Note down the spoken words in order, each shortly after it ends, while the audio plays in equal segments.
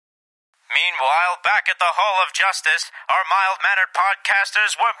Meanwhile, back at the Hall of Justice, our mild-mannered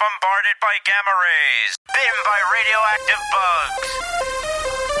podcasters were bombarded by gamma rays, bitten by radioactive bugs,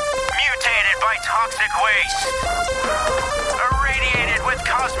 mutated by toxic waste, irradiated with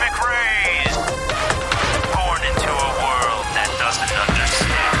cosmic rays, born into a world that doesn't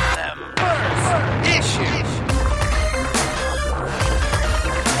understand them. First issue.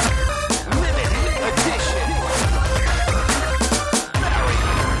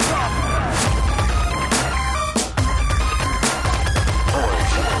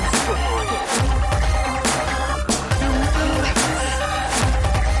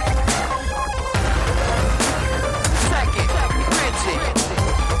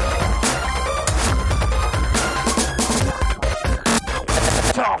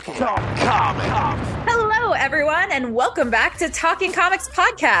 Hello, everyone, and welcome back to Talking Comics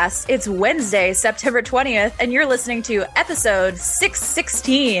Podcast. It's Wednesday, September 20th, and you're listening to episode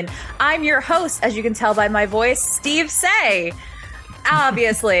 616. I'm your host, as you can tell by my voice, Steve Say.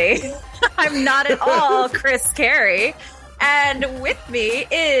 Obviously, I'm not at all Chris Carey. And with me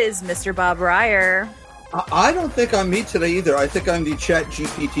is Mr. Bob Ryer. I don't think I'm me today either. I think I'm the Chat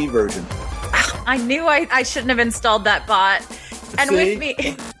GPT version. I knew I shouldn't have installed that bot. And See?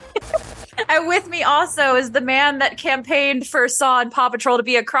 with me also is the man that campaigned for Saw and Paw Patrol to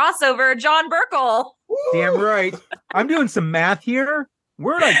be a crossover, John Burkle. Damn right. I'm doing some math here.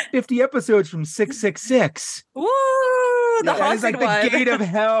 We're like 50 episodes from 666. Woo! The That is haunted like the one. gate of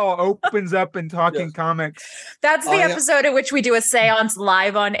hell opens up in Talking Comics. That's the episode in which we do a seance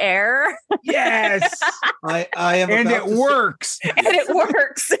live on air. Yes. I am, And about it to works. And it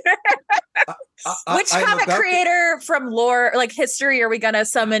works. Which I am comic about to- creator from lore, like history, are we going to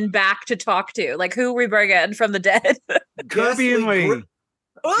summon back to talk to? Like, who we bring in from the dead? Kirby and Lee.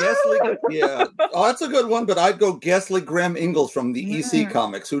 Ghastly, yeah. Oh, that's a good one, but I'd go Ghastly Graham Ingalls from the EC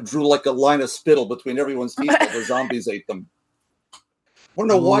comics, who drew like a line of spittle between everyone's teeth while the zombies ate them. I don't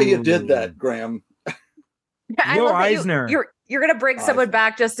know why you did that, Graham. I Will love that Eisner. You're going to bring someone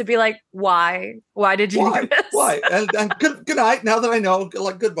back just to be like, why? Why did you Why? do this? Why? And good night. Now that I know,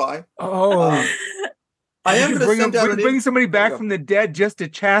 like goodbye. Oh. I am going to send out bring somebody back from the dead just to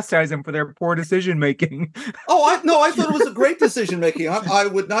chastise them for their poor decision making. Oh, I thought it was a great decision making. I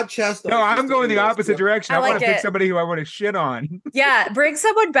would not chastise. No, I'm going the opposite direction. I I want like to pick it. somebody who I want to shit on. Yeah, bring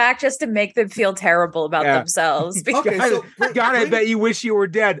someone back just to make them feel terrible about themselves. Because Okay, so God, I bet you wish you were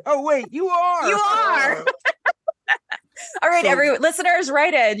dead. Oh, wait, you are. you are. All right, So- listeners,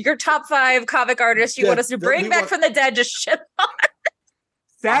 write in your top 5 comic artists you Yeah, want us to that bring we back want- from the dead. Just shit on.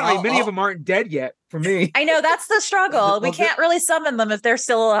 Sadly, many I'll- of them aren't dead yet for me. I know that's the struggle. We Well, can't really summon them if they're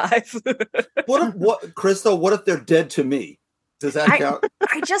still alive. What, Crystal? What if they're dead to me? Does that count?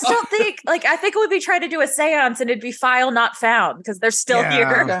 I just don't think. Like, I think it would be trying to do a seance and it'd be file not found because they're still Yeah.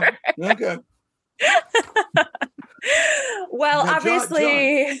 here. Okay. Well, Now,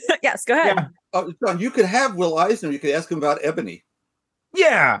 obviously, yes. Go ahead. Yeah. John, you could have Will Eisner. You could ask him about Ebony.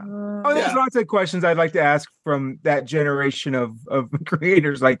 Yeah. Oh, there's Yeah. lots of questions I'd like to ask from that generation of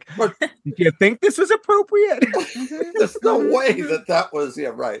creators. Like, But- did you think this was appropriate? There's no way that was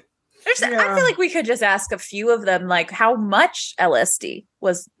right. I feel like we could just ask a few of them, like how much LSD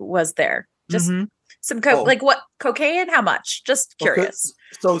was there? Just Mhm. some Oh. like what cocaine? How much? Just Okay. curious.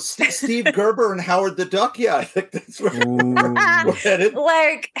 So Steve Gerber and Howard the Duck. Yeah, I think that's where Ooh. we're headed.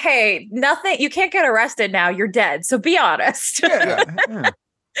 Like, hey, nothing. You can't get arrested now. You're dead. So be honest. Yeah. Yeah.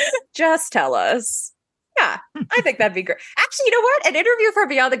 Just tell us. Yeah, I think that'd be great. Actually, you know what? An interview for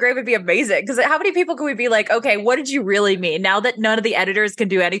Beyond the Grave would be amazing. Because how many people could we be like, okay, what did you really mean? Now that none of the editors can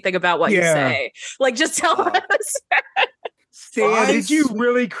do anything about what you Yeah. say, like, just tell Wow. us. Stan, I did you s-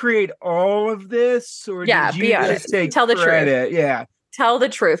 really create all of this? Or Yeah, did be you honest. just take Tell the truth. credit? Yeah. Tell the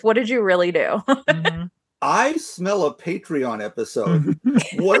truth. What did you really do? Mhm. I smell a Patreon episode.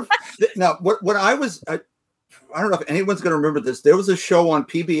 What if, now? When I was, I don't know if anyone's going to remember this. There was a show on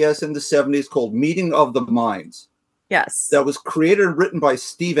PBS in the 70s called Meeting of the Minds Yes. that was created and written by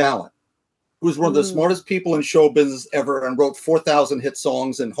Steve Allen, who was one of the Ooh. smartest people in show business ever, and wrote 4,000 hit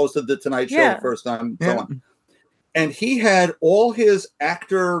songs and hosted the Tonight Show Yeah. the first time. And so Yeah. on. And he had all his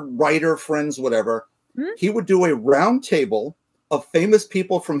actor, writer friends, whatever. Hmm. He would do a round table of famous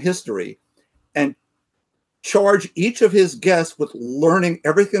people from history and charge each of his guests with learning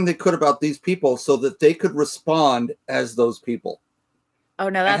everything they could about these people so that they could respond as those people Oh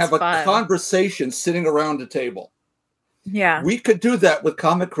no, and that's have a fun. conversation sitting around a table. Yeah. We could do that with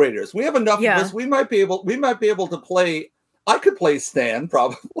comic creators. We have enough Yeah. of this. We might be able to play. I could play Stan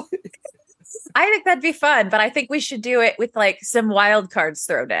probably. I think that'd be fun, but I think we should do it with like some wild cards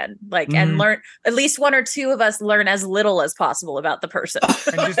thrown in, like, and learn at least one or two of us learn as little as possible about the person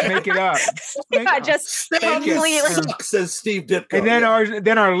and just make it up. Just completely says Steve Ditko. And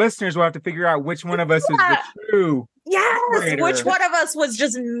then our listeners will have to figure out which one of us is the true. Yes, creator. which one of us was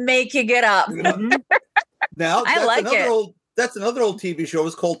just making it up. Now I like it. That's another old TV show.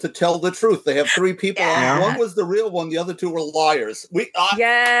 It's called To Tell the Truth. They have 3 people. Yeah. One was the real one. The other 2 were liars. We got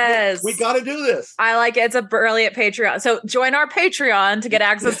to do this. I like it. It's a brilliant Patreon. So join our Patreon to get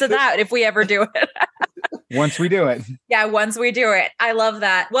access to that if we ever do it. Once we do it. Yeah, once we do it. I love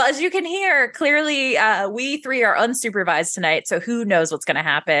that. Well, as you can hear, clearly we 3 are unsupervised tonight. So who knows what's going to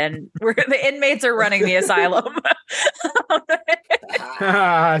happen? The inmates are running the asylum.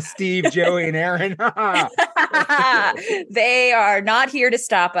 Steve, Joey, and Aaron. They are not here to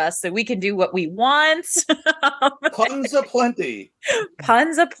stop us, so we can do what we want. Puns aplenty.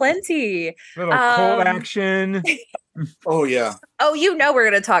 Puns aplenty. Little cold action. Oh, yeah. Oh, we're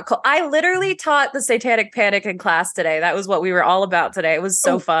going to talk. I literally taught the Satanic Panic in class today. That was what we were all about today. It was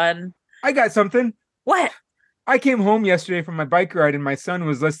so fun. I got something. What? I came home yesterday from my bike ride, and my son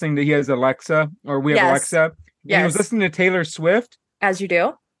was listening to, he has Alexa, or we have Alexa. Yes. He was listening to Taylor Swift. As you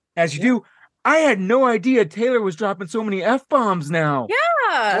do. As you do. I had no idea Taylor was dropping so many F-bombs now.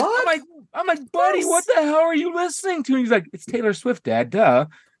 Yeah. What? I'm like, buddy, what the hell are you listening to? And he's like, it's Taylor Swift, Dad. Duh.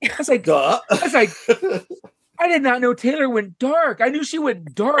 I was like, I did not know Taylor went dark. I knew she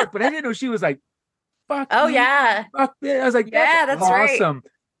went dark, but I didn't know she was like, fuck. Oh, me, yeah. Fuck me. I was like, that's awesome. Right.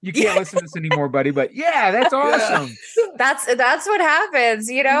 You can't listen to this anymore, buddy, but yeah, that's awesome. That's what happens.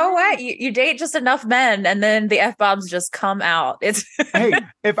 You know what? You date just enough men and then the F-bombs just come out. Hey,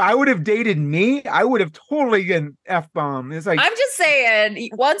 if I would have dated me, I would have totally gotten F-bomb. It's like, I'm just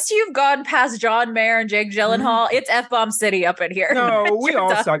saying, once you've gone past John Mayer and Jake Gyllenhaal, it's F-bomb city up in here. No, we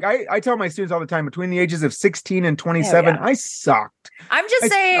all suck. I tell my students all the time, between the ages of 16 and 27, I sucked. I'm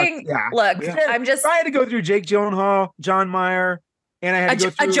just saying, look, I had to go through Jake Gyllenhaal, John Mayer, and I had to go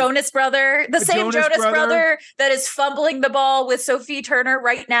through a Jonas brother, the same Jonas brother that is fumbling the ball with Sophie Turner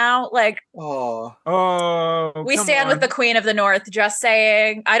right now. Like, we stand with the Queen of the North. Just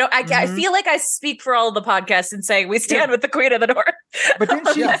saying, I feel like I speak for all of the podcasts in saying we stand with the Queen of the North. But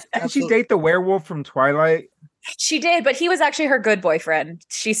didn't she date the werewolf from Twilight? She did, but he was actually her good boyfriend.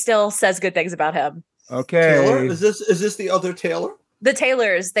 She still says good things about him. Okay, Taylor? Is this the other Taylor? The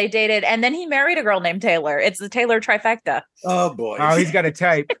Taylors, they dated, and then he married a girl named Taylor. It's the Taylor trifecta. Oh, boy. Oh, he's got a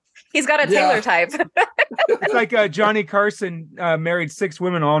type. He's got a Taylor type. It's like Johnny Carson married 6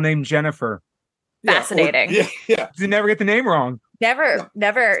 women, all named Jennifer. Fascinating. Yeah. You never get the name wrong. Never.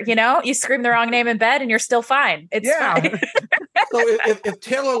 You scream the wrong name in bed and you're still fine. It's fine. So if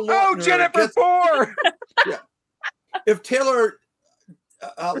Taylor Lautner Jennifer Four. If Taylor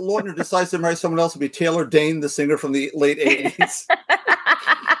Lautner decides to marry someone else, it'll be Taylor Dane, the singer from the late 80s.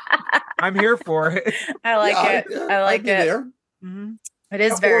 I'm here for it. I like it. I like it. There. Mm-hmm. It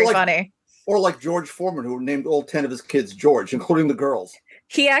is very funny. Or like George Foreman, who named all 10 of his kids George, including the girls.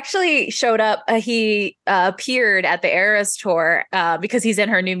 He actually showed up. He appeared at the Eras tour because he's in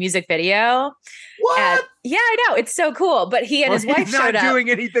her new music video. What? Yeah, I know. It's so cool. But he and his wife showed up. He's not doing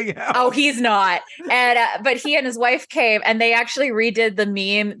anything else. Oh, he's not. And but he and his wife came, and they actually redid the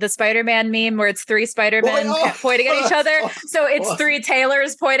meme, the Spider-Man meme, where it's 3 Spider-Men pointing at each other. So it's 3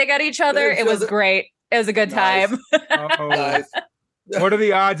 Taylors pointing at each other. It was great. It was a good time. Nice. What are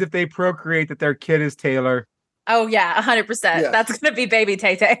the odds if they procreate that their kid is Taylor? Oh, yeah, 100%. Yeah. That's going to be baby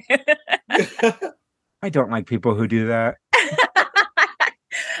Tay-Tay. I don't like people who do that.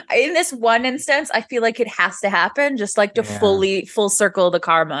 In this one instance, I feel like it has to happen just like to full circle the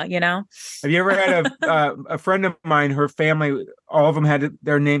karma, you know? Have you ever had a friend of mine, her family, all of them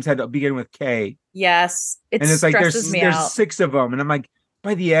their names had to begin with K? Yes. And it's like there's 6 of them. And I'm like,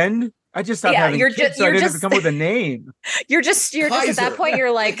 by the end, I just stopped having kids, so I didn't have to come with a name. You're just at that point,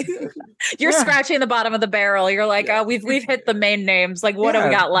 you're like, you're scratching the bottom of the barrel. You're like, oh, we've hit the main names. Like, what do we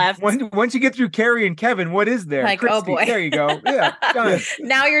got left? Once you get through Carrie and Kevin, what is there? Like, Christy, oh boy. There you go. Yeah, done.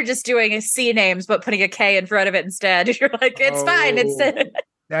 Now you're just doing C names, but putting a K in front of it instead. You're like, it's fine.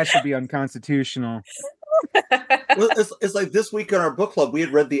 That should be unconstitutional. Well, it's like this week in our book club, we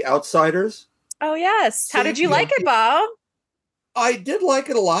had read The Outsiders. Oh, yes. How did you like it, Bob? I did like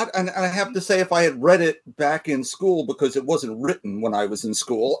it a lot, and I have to say, if I had read it back in school, because it wasn't written when I was in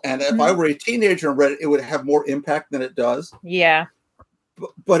school, and if I were a teenager and read it, it would have more impact than it does. Yeah.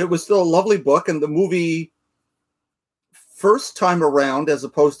 But it was still a lovely book, and the movie, first time around, as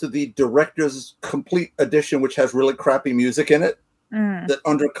opposed to the director's complete edition, which has really crappy music in it, that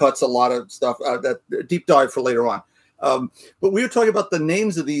undercuts a lot of stuff, that deep dive for later on. But we were talking about the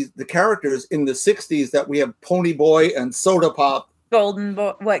names of the characters in the 60s that we have Pony Boy and Soda Pop.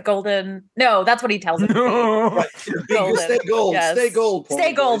 Golden, no, that's what he tells him. No. Right. Golden. Stay gold, yes. Stay gold, Pony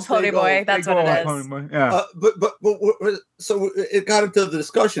Stay gold, Pony Boy. That's what it is. Yeah. But so it got into the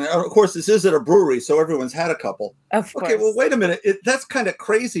discussion. Of course, this is at a brewery, so everyone's had a couple. Of course. Okay, well, wait a minute. That's kind of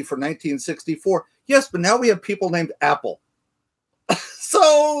crazy for 1964. Yes, but now we have people named Apple.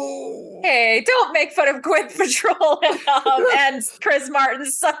 So hey, don't make fun of Quid Patrol and Chris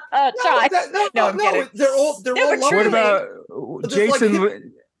Martin's child. No, they're all. What about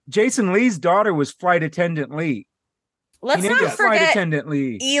Jason Lee's daughter was Flight Attendant Lee. Let's not forget Flight Attendant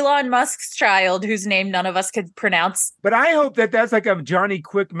Lee. Elon Musk's child, whose name none of us could pronounce. But I hope that's like a Johnny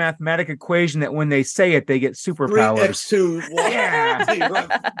Quick mathematic equation that when they say it, they get superpowers. 3x2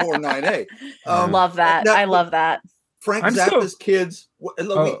 498. Love that. I love that. Frank Zappa's kids.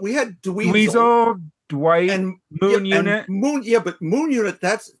 We had Dweezil, Dwight, and Moon Unit. But Moon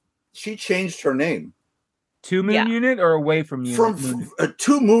Unit. She changed her name. To Moon Unit or away from Unit?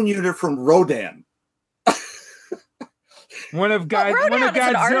 To Moon Unit from Rodan. One of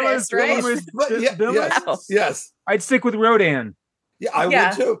Godzilla's villains. Yes. I'd stick with Rodan. Yeah, I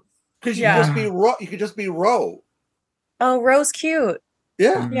would too. Because you could just be Ro. Oh, Ro's cute.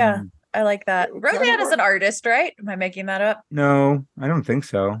 Yeah. Yeah. I like that. Rodan is an artist, right? Am I making that up? No, I don't think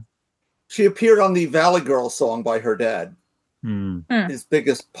so. She appeared on the Valley Girl song by her dad. His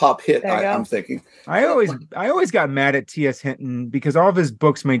biggest pop hit, I'm thinking. I always got mad at T.S. Hinton because all of his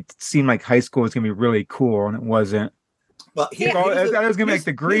books made it seem like high school was going to be really cool, and it wasn't. But I thought it was going to be like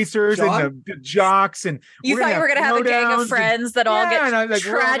the greasers and the jocks, and you thought you were going to have a gang of friends that all get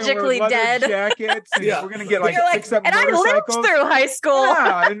tragically dead. Jackets, and we're going to get fix up and motorcycles. I lived through high school.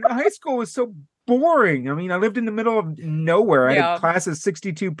 Yeah, and high school was so boring. I mean, I lived in the middle of nowhere. I had a class of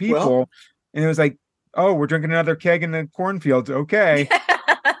 62 people, and it was like, oh, we're drinking another keg in the cornfields. Okay.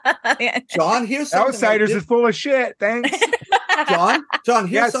 John, here's something. Outsiders is full of shit. Thanks. John,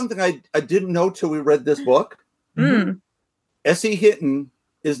 here's something I didn't know till we read this book. S.E. Hinton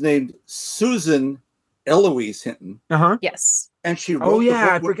is named Susan Eloise Hinton. Yes. And she wrote the book.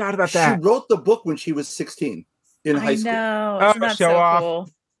 I forgot about that. She wrote the book when she was 16 in high school. I know. Isn't that so cool?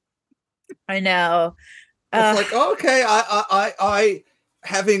 I know. It's like, okay, I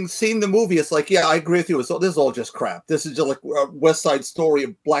having seen the movie, it's like, I agree with you. This is all just crap. This is just like a West Side Story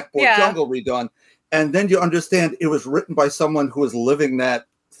of Blackboard Jungle redone. And then you understand it was written by someone who was living that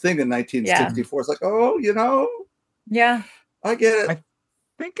thing in 1964. It's like, yeah. I get it. I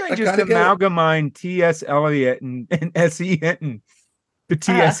think I just amalgamine T.S. Eliot and S.E. Hinton. The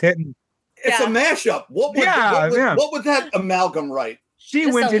T.S. Hinton. It's a mashup. What would that amalgam write? She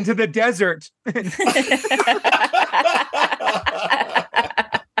went into the desert. He too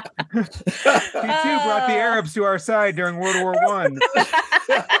brought the Arabs to our side during World War I.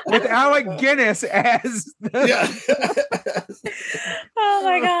 With Alec Guinness as Oh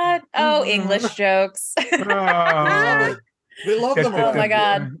my God. Oh, English jokes. We love them all. Oh my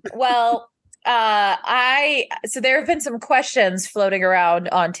God. Well, so there have been some questions floating around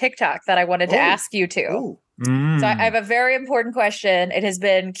on TikTok that I wanted to ask you two. So I have a very important question. It has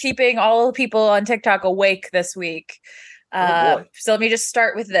been keeping all the people on TikTok awake this week. So let me just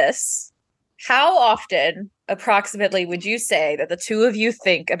start with this. How often, approximately, would you say that the two of you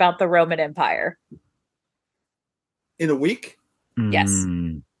think about the Roman Empire? In a week? Yes.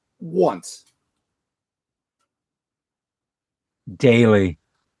 Once. Daily.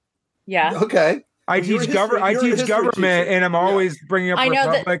 Yeah. Okay. I teach government, and I'm always bringing up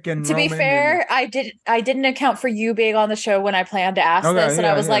Republic and to be fair, I didn't account for you being on the show when I planned to ask this, and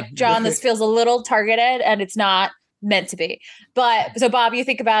I was like, John, this feels a little targeted, and it's not meant to be. But so, Bob, you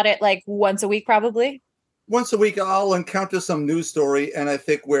think about it like once a week, probably. Once a week, I'll encounter some news story, and I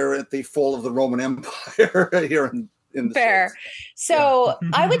think we're at the fall of the Roman Empire here in the fair. States. So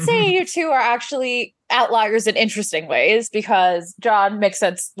I would say you two are actually outliers in interesting ways because John makes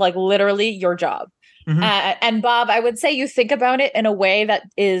sense, like literally your job. And Bob, I would say you think about it in a way that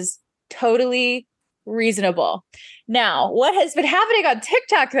is totally reasonable. Now, what has been happening on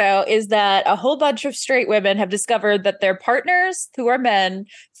TikTok, though, is that a whole bunch of straight women have discovered that their partners, who are men,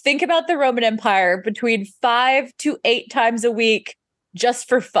 think about the Roman Empire between 5 to 8 times a week just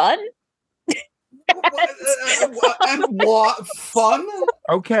for fun. And what fun?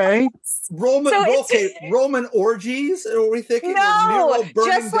 Okay. Roman orgies? Are we thinking? No,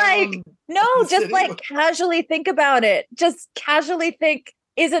 just like casually think about it. Just casually think,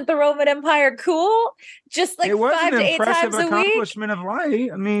 isn't the Roman Empire cool? Just like 5 to 8 times a week. Accomplishment of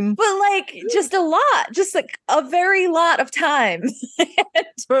life. I mean, but like just a lot, just like a very lot of times.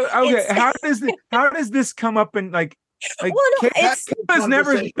 But okay, how does this come up in like Like, well, no, Kayla's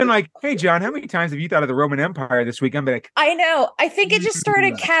never been like, "Hey, John, how many times have you thought of the Roman Empire this week?" I'm like, I know. I think it just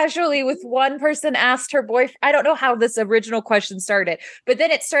started casually with one person asked her boyfriend. I don't know how this original question started, but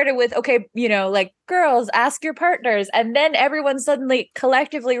then it started with, okay, like, girls, ask your partners. And then everyone suddenly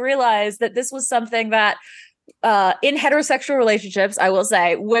collectively realized that this was something that in heterosexual relationships, I will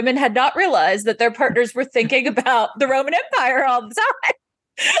say, women had not realized that their partners were thinking about the Roman Empire all the time.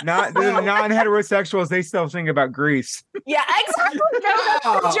 Not the non-heterosexuals, they still think about Greece. Yeah, exactly. No,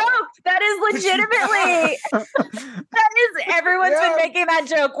 that's a joke. That is legitimately everyone's been making that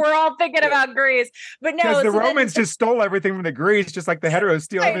joke. We're all thinking about Greece. But no, because the Romans just stole everything from the Greeks, just like the heteros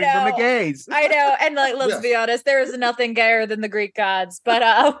steal everything from the gays. I know. And like, let's be honest, there is nothing gayer than the Greek gods. But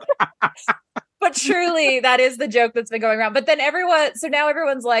but truly, that is the joke that's been going around. But then now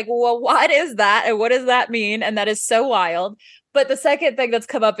everyone's like, well, what is that? And what does that mean? And that is so wild. But the second thing that's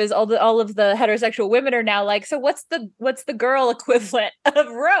come up is all of the heterosexual women are now like, so what's the girl equivalent of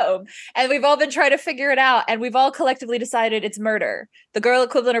Rome? And we've all been trying to figure it out, and we've all collectively decided it's murder. The girl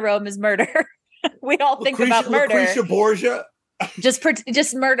equivalent of Rome is murder. We all think about murder. Lucretia Borgia. Just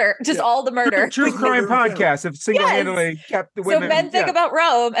murder, all the murder. True crime podcast have single-handedly kept the women. So men think about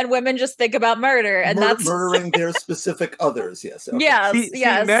Rome, and women just think about murder, and that's murdering their specific others. Yes, okay. Yes. See,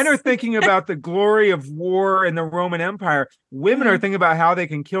 men are thinking about the glory of war in the Roman Empire. Women are thinking about how they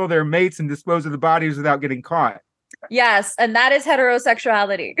can kill their mates and dispose of the bodies without getting caught. Yes, and that is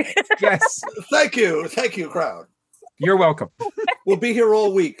heterosexuality. Yes. Thank you, crowd. You're welcome. We'll be here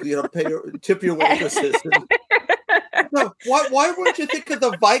all week. Tip your waitresses. No, why wouldn't you think of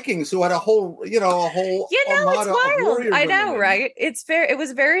the Vikings who had a whole armada it's wild. of warrior I know, women? right? It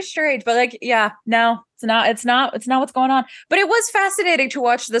was very strange, but like, no, it's not what's going on. But it was fascinating to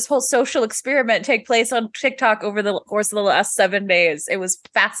watch this whole social experiment take place on TikTok over the course of the last 7 days. It was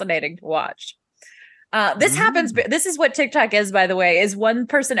fascinating to watch. This happens. This is what TikTok is, by the way, is one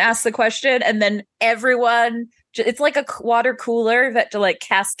person asks the question and then everyone, it's like a water cooler that like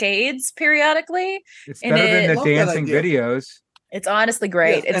cascades periodically. It's better than the dancing videos. It's honestly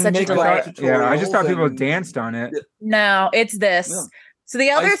great. It's such a delight. I just thought people danced on it. No, it's this. Yeah. So the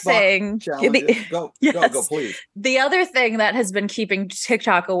other thing, go, please. The other thing that has been keeping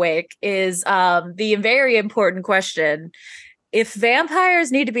TikTok awake is the very important question. If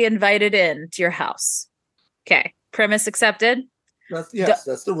vampires need to be invited in to your house, okay, premise accepted. That's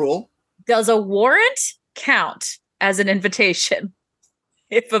the rule. Does a warrant count as an invitation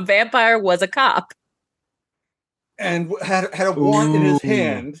if a vampire was a cop and had a warrant in his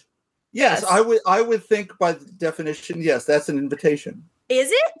hand? Yes, I would think by definition, yes, that's an invitation. Is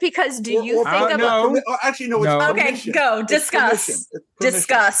it? Because do you think no. Actually, no. It's okay, go discuss.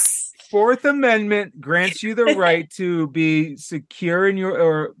 Discuss. Fourth Amendment grants you the right to be secure in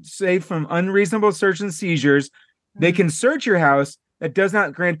or safe from unreasonable search and seizures. They can search your house. That does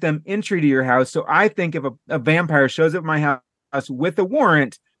not grant them entry to your house. So I think if a vampire shows up at my house with a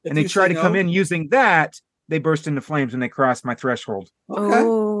warrant and they try to come in using that, they burst into flames when they cross my threshold. Okay.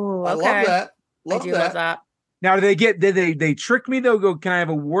 Ooh, I love that. Love that. Now they trick me? They'll go, can I have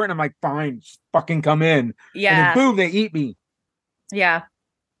a warrant? I'm like, fine, just fucking come in. Yeah. And then boom, they eat me. Yeah.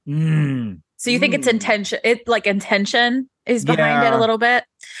 So you think it's intention? Intention is behind it a little bit.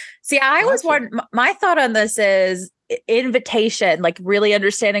 See, I was my thought on this is invitation, like really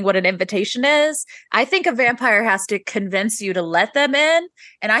understanding what an invitation is. I think a vampire has to convince you to let them in,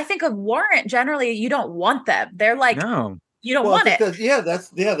 and I think a warrant generally you don't want them. They're like, no, you don't want it.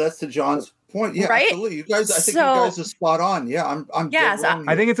 That's to John's point. Yeah, right? Absolutely. You guys, I think you guys are spot on. Yeah, I'm. Yes,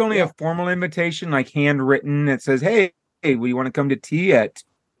 I think it's only a formal invitation, like handwritten. It says, "Hey, will you want to come to tea at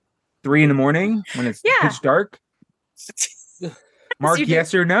 3 a.m. when it's pitch dark?" Mark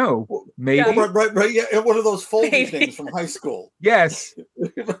yes or no. Maybe. Yeah. Right. Yeah, one of those folding things from high school. Yes.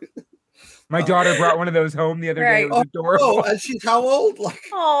 My daughter brought one of those home the other day. It was adorable. Oh, and she's how old?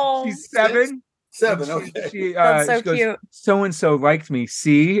 She's 7. 7. Okay. That's so she cute. Goes, so-and-so liked me.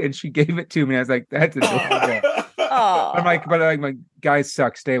 See? And she gave it to me. I was like, that's adorable. I'm like, my guys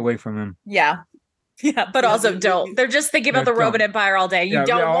suck. Stay away from him. Yeah. Yeah, but also don't. They're just thinking about the Roman Empire all day. You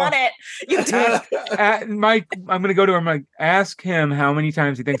don't want it. You don't. Mike, I'm going to go to him. I'm like, ask him how many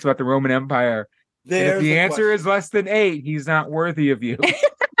times he thinks about the Roman Empire. If the answer is less than 8, he's not worthy of you.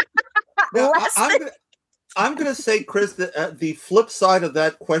 Now, I'm going to say, Chris, that the flip side of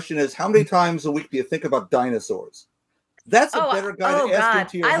that question is how many times a week do you think about dinosaurs? That's a better guy to ask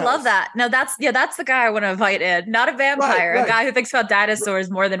into your house. Love that. No, that's the guy I want to invite in. Not a vampire, a guy who thinks about dinosaurs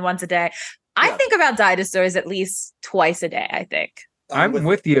more than once a day. I think about dinosaurs at least twice a day, I think. I'm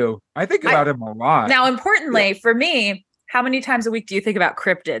with you. I think about him a lot. Now, importantly, for me, how many times a week do you think about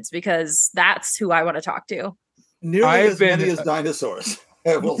cryptids? Because that's who I want to talk to. nearly as many as dinosaurs.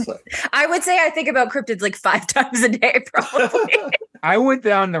 I will say. I would say I think about cryptids like 5 times a day, probably. I went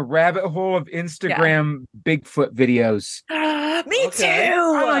down the rabbit hole of Instagram Bigfoot videos. Me too.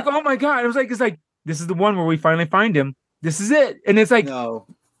 I'm like, oh my God. It's like, this is the one where we finally find him. This is it. And it's like, no.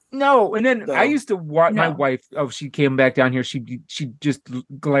 And then I used to watch my wife. Oh, she came back down here. She just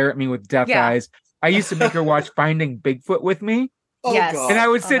glare at me with death eyes. I used to make her watch Finding Bigfoot with me. Oh, yes. God. And I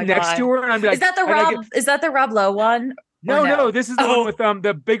would sit next to her and I'd be like, is that the Rob Lowe one? No, this is the one with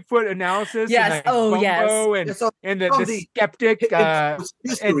the Bigfoot analysis. Yes. And the skeptic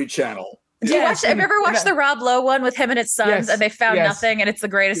History Channel. Have you ever watched the Rob Lowe one with him and his sons and they found nothing and it's the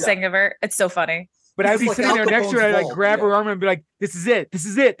greatest thing ever? It's so funny. But I'd be sitting there next to her and I'd like grab her arm and be like, this is it.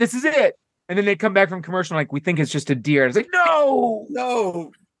 And then they'd come back from commercial like, we think it's just a deer. It's like,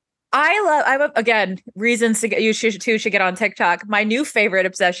 no. I love again, reasons to get you should get on TikTok. My new favorite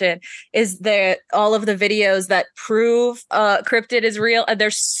obsession is all of the videos that prove cryptid is real, and they're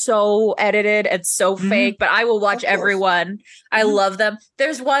so edited and so fake, but I will watch everyone. I love them.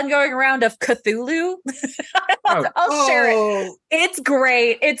 There's one going around of Cthulhu. I'll share it. It's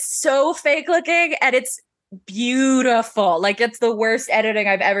great. It's so fake looking and it's beautiful. Like it's the worst editing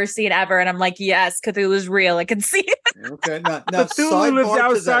I've ever seen ever. And I'm like, yes, Cthulhu's real. I can see it. Okay. Now Cthulhu lives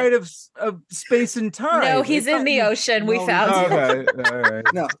outside of space and time. No, he's in the ocean. We found him. All right.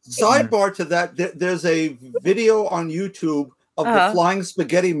 Now, sidebar to that, there's a video on YouTube of the flying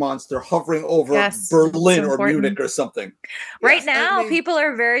spaghetti monster hovering over Berlin or Munich or something. Right now, people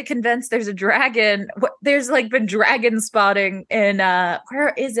are very convinced there's a dragon. There's like been dragon spotting in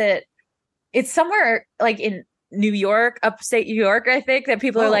where is it? It's somewhere like in New York, upstate New York, I think, that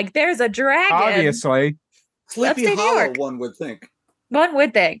people are like, there's a dragon. Obviously. Sleepy Hollow, one would think. One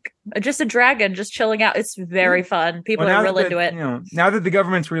would think. Just a dragon just chilling out. It's very fun. People are real into it. Now that the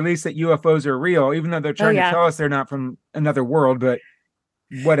government's released that UFOs are real, even though they're trying to tell us they're not from another world, but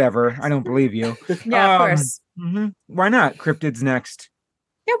whatever. I don't believe you. Yeah, of course. Why not? Cryptid's next.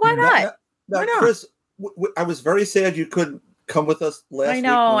 Yeah, why not? Now, Chris, I was very sad you couldn't come with us last week. I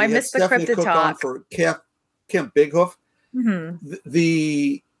know. I missed the cryptid talk for Camp Big Hoof.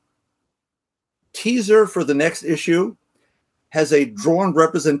 The teaser for the next issue has a drawn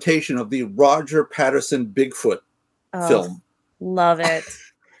representation of the Roger Patterson Bigfoot film. Love it.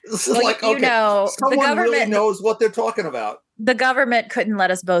 Well, like, the government really knows what they're talking about. The government couldn't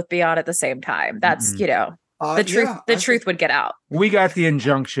let us both be on at the same time. That's the truth. The truth would get out. We got the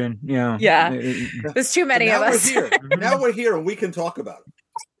injunction. Yeah. There's too many of us. Now we're here and we can talk about it.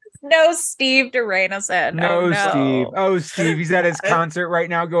 No, Steve Durana said. No, Steve. Oh, Steve. He's at his concert right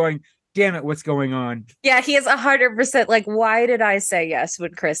now going, damn it, what's going on? Yeah, he is 100% like, why did I say yes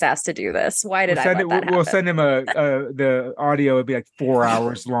when Chris asked to do this? Why did I let that happen? We'll send him the audio. It'd be like 4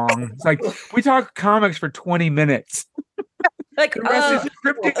 hours long. It's like, we talk comics for 20 minutes. Like, the rest is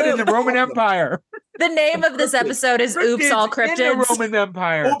Cryptid in the Roman Empire. The name of this episode is Oops, All Cryptids. In the Roman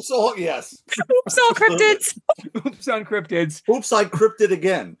Empire. Oops, all, yes. Oops, all cryptids. Oops on cryptids. Oops, I cryptid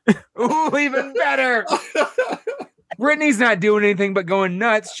again. Ooh, even better. Brittany's not doing anything but going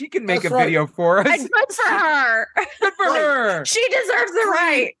nuts. She can make video for us. And good for her. Good for her. She deserves the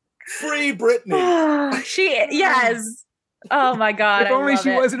right. Free Brittany. Yes. Oh my God. If only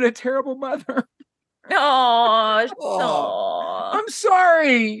she wasn't a terrible mother. Oh. I'm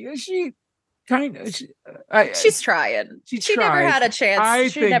sorry. She kind of. She's trying. She never had a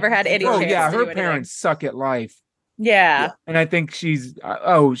chance. She never had any chance. Oh yeah, her parents suck at life. Yeah. And I think she's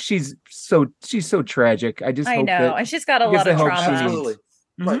so tragic. I know, and she's got a lot of trauma. Absolutely.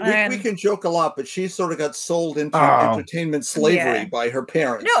 Right. We can joke a lot, but she sort of got sold into entertainment slavery by her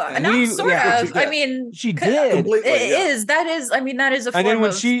parents. No, not sort of. I mean, she did. That is a form of... And then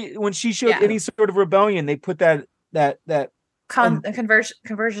when she showed any sort of rebellion, they put that conservatorship.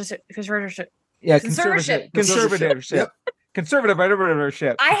 Conservatorship.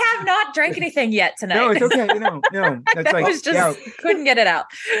 Conservatorship. I have not drank anything yet tonight. No, it's okay. No. That's like, was just couldn't get it out.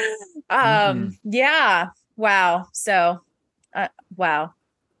 Yeah. Wow. So, wow.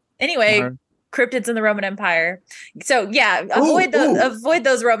 Anyway, cryptids in the Roman Empire. So yeah, avoid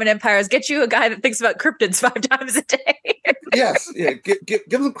those Roman empires. Get you a guy that thinks about cryptids 5 times a day. Yes. Yeah. Give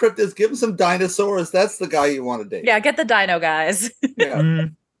them cryptids. Give them some dinosaurs. That's the guy you want to date. Yeah. Get the dino guys. Yeah.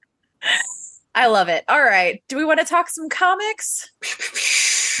 I love it. All right. Do we want to talk some comics?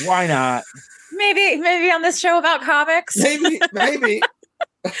 Why not? Maybe on this show about comics. Maybe.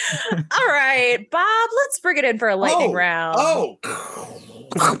 All right, Bob, let's bring it in for a lightning round.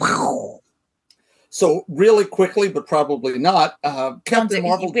 So really quickly, but probably not. Captain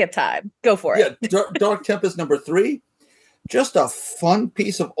Marvel. We have time. Go for it. Yeah, Dark Tempest #3. Just a fun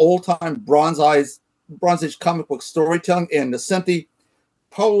piece of old-time Bronze Eyes Bronze Age comic book storytelling, and Nascenti,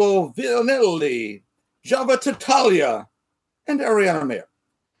 Paolo Villanelli, Java Tatalia, and Ariana Mayer.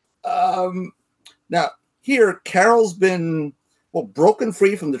 Now, here, Carol's been, broken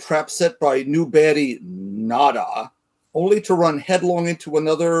free from the trap set by new baddie Nada, only to run headlong into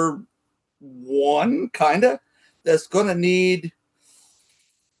another one, that's going to need,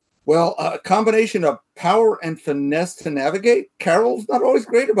 a combination of power and finesse to navigate. Carol's not always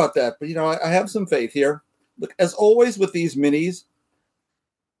great about that, but, I have some faith here. Look, as always with these minis,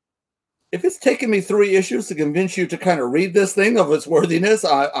 if it's taken me 3 issues to convince you to kind of read this thing of its worthiness,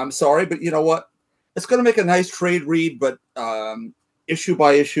 I'm sorry, but you know what? It's going to make a nice trade read, but issue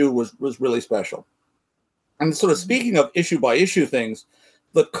by issue was really special. And sort of speaking of issue by issue things,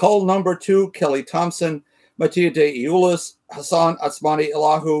 the Cull #2, Kelly Thompson, Mattia De Iulis, Hassan Asmani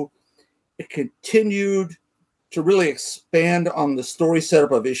Elahu, it continued to really expand on the story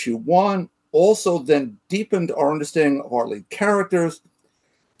setup of issue 1, also then deepened our understanding of our lead characters.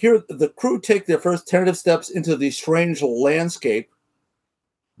 Here, the crew take their first tentative steps into the strange landscape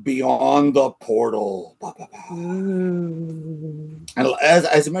beyond the portal. And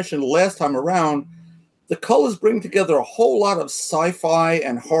as I mentioned last time around, the colors bring together a whole lot of sci-fi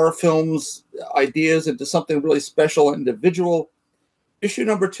and horror films ideas into something really special and individual. Issue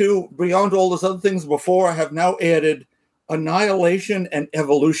 #2, beyond all those other things before, have now added annihilation and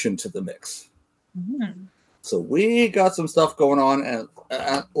evolution to the mix. Mm-hmm. So we got some stuff going on, and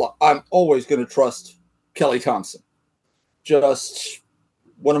I'm always going to trust Kelly Thompson. Just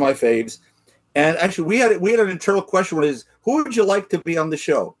one of my faves. And actually, we had an internal question, which is, who would you like to be on the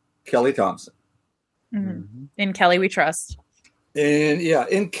show? Kelly Thompson. Mm-hmm. In Kelly, we trust. And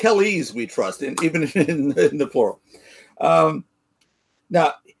in Kelly's, we trust, and even in the plural.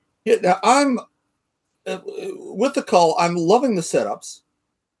 Now, I'm with the Cull. I'm loving the setups.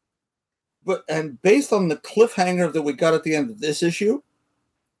 And based on the cliffhanger that we got at the end of this issue,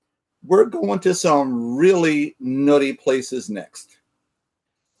 we're going to some really nutty places next.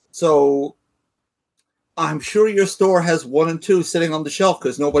 So I'm sure your store has 1 and 2 sitting on the shelf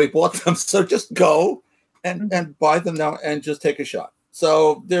because nobody bought them. So just go and buy them now and just take a shot.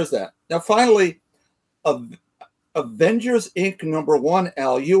 So there's that. Now, finally, Avengers Inc. #1,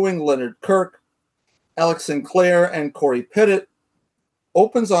 Al Ewing, Leonard Kirk, Alex Sinclair, and Corey Pettit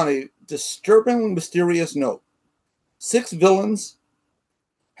opens on a disturbingly mysterious note. 6 villains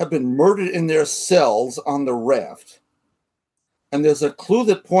have been murdered in their cells on the raft. And there's a clue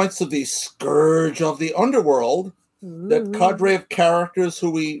that points to the scourge of the underworld, that cadre of characters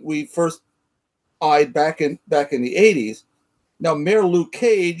who we first eyed back in the 80s. Now, Mayor Luke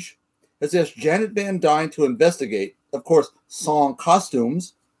Cage has asked Janet Van Dyne to investigate, of course, song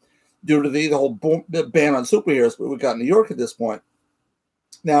costumes, due to the whole ban on superheroes we got in New York at this point.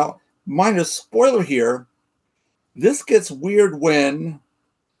 Now, minor spoiler here, this gets weird when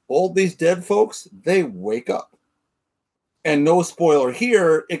all these dead folks, they wake up. And no spoiler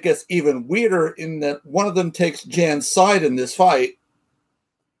here, it gets even weirder in that one of them takes Jan's side in this fight.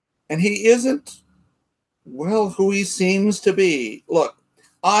 And he isn't, who he seems to be. Look,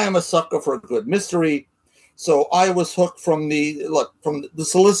 I am a sucker for a good mystery. So I was hooked from the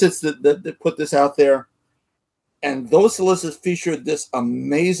solicits that put this out there. And those solicits featured this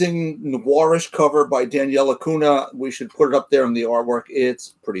amazing noirish cover by Daniela Cunha. We should put it up there in the artwork. It's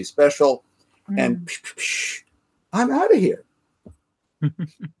pretty special. And I'm out of here.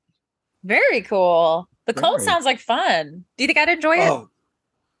 Very cool. The Cull sounds like fun. Do you think I'd enjoy it? Oh,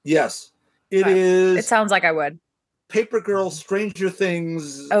 yes. It is. It sounds like I would. Paper Girl, Stranger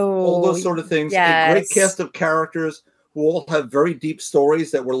Things, all those sort of things. Yes. A great cast of characters who all have very deep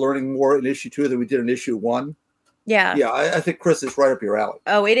stories that we're learning more in issue 2 than we did in issue 1. Yeah. Yeah, I think Chris is right up your alley.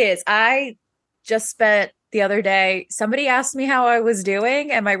 Oh, it is. I just spent the other day, somebody asked me how I was doing,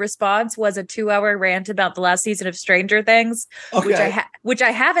 and my response was a 2-hour rant about the last season of Stranger Things, which I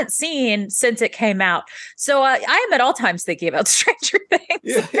haven't seen since it came out. So I am at all times thinking about Stranger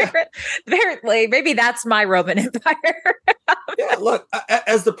Things. Yeah. Apparently, maybe that's my Roman Empire. Yeah, look,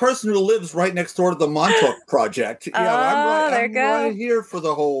 as the person who lives right next door to the Montauk Project, I'm right here for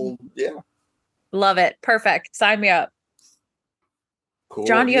the whole, Love it. Perfect. Sign me up. Cool.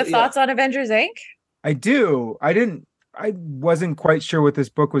 John, you have thoughts on Avengers Inc.? I do. I wasn't quite sure what this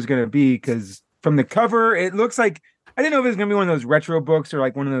book was going to be because from the cover, it looks like, I didn't know if it was going to be one of those retro books or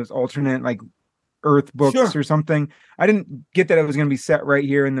like one of those alternate like Earth books or something. I didn't get that it was going to be set right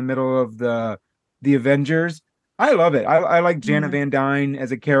here in the middle of the Avengers. I love it. I like Janet Van Dyne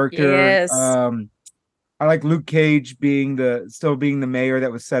as a character. Yes. I like Luke Cage still being the mayor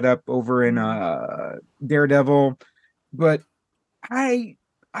that was set up over in Daredevil. But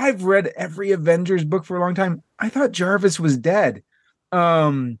I've read every Avengers book for a long time. I thought Jarvis was dead.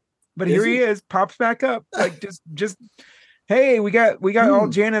 But here he is, pops back up. Like just hey, we got all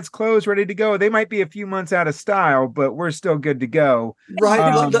Janet's clothes ready to go. They might be a few months out of style, but we're still good to go.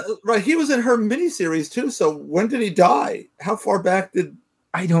 Right. Right. He was in her miniseries too. So when did he die? How far back did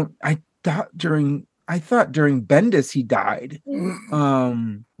I thought during Bendis he died.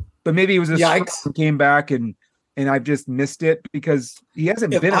 But maybe it was a came back and I've just missed it because he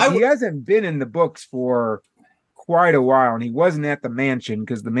hasn't been in the books for quite a while, and he wasn't at the mansion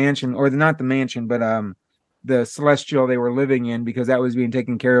because the Celestial they were living in, because that was being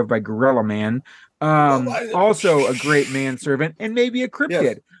taken care of by Gorilla Man. Also a great manservant and maybe a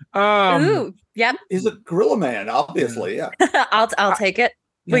cryptid. Yes. Ooh, yep. He's a Gorilla Man, obviously. Yeah. I'll take it.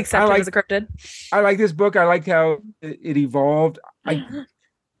 We accept him as a cryptid. I like this book. I liked how it evolved.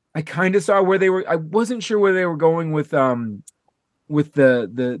 I kind of saw where they were. I wasn't sure where they were going with the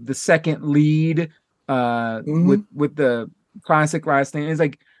second lead with the classic last name. It's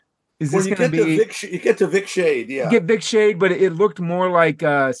like, is this going to be? You get to Vic Shade, yeah. You get Vic Shade, but it looked more like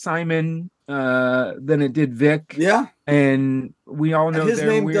Simon than it did Vic. Yeah, and we all know his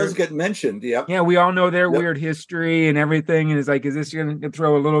name does get mentioned. Yeah, yeah, we all know their weird history and everything, and it's like, is this going to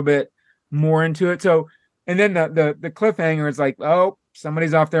throw a little bit more into it? So, and then the cliffhanger is like, oh,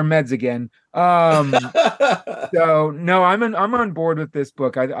 somebody's off their meds again. So no, I'm on board with this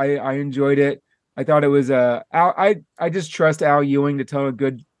book. I enjoyed it. I thought it was I just trust Al Ewing to tell a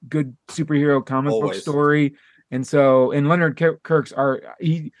good superhero comic book story. And Leonard Kirk's art,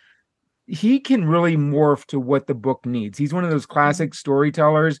 he can really morph to what the book needs. He's one of those classic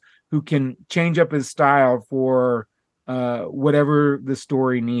storytellers who can change up his style for whatever the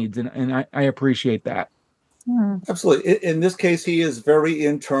story needs. And I appreciate that. Absolutely. In this case, he is very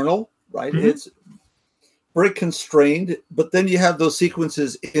internal, right? Mm-hmm. It's very constrained, but then you have those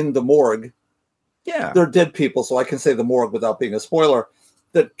sequences in the morgue. Yeah. They're dead people, so I can say the morgue without being a spoiler,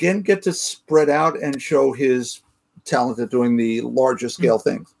 that again get to spread out and show his talent at doing the larger scale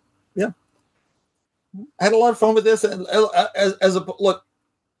things. Yeah. I had a lot of fun with this. And look,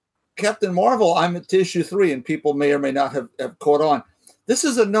 Captain Marvel, I'm at issue 3, and people may or may not have caught on. This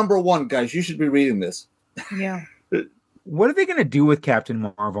is a #1, guys. You should be reading this. Yeah. What are they going to do with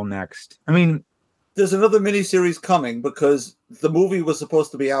Captain Marvel next? I mean, there's another miniseries coming because the movie was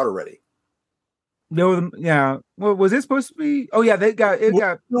supposed to be out already. No, yeah. Well, was it supposed to be? Oh, yeah. It got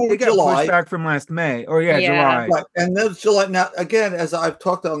pushed back from last May. Oh, yeah. July. Right. And then July. Now, again, as I've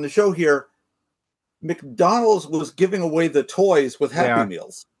talked on the show here, McDonald's was giving away the toys with Happy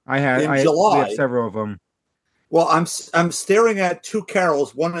Meals. I had several of them. Well, I'm staring at 2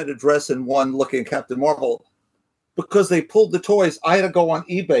 Carols, one in a dress and one looking at Captain Marvel. Because they pulled the toys, I had to go on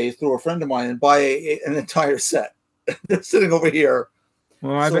eBay through a friend of mine and buy an entire set. They're sitting over here.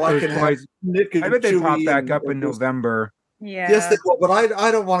 Well, I bet they pop back up in November. Yeah. Yes, they will. But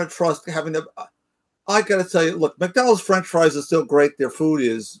I don't want to trust having them. I got to tell you, look, McDonald's French fries are still great. Their food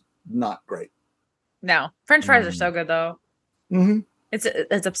is not great. No, French fries are so good though. Mm-hmm.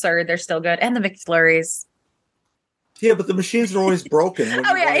 It's absurd. They're still good, and the McFlurries. Yeah, but the machines are always broken.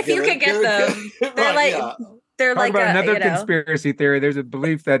 Oh yeah, if you can get them, they're like about another conspiracy theory. There's a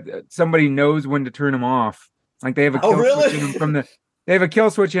belief that somebody knows when to turn them off. Like they have a kill switch in them they have a kill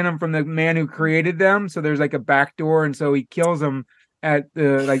switch in them from the man who created them. So there's like a back door, and so he kills them at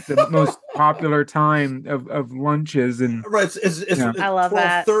the most popular time of lunches. And right, it's I love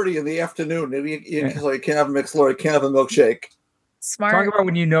that 12:30 in the afternoon. You can't have a McFlurry, can't have a milkshake. Smart. Talk about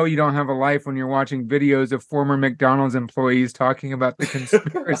when you know you don't have a life, when you're watching videos of former McDonald's employees talking about the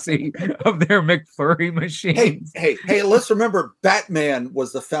conspiracy of their McFlurry machines. Hey, let's remember Batman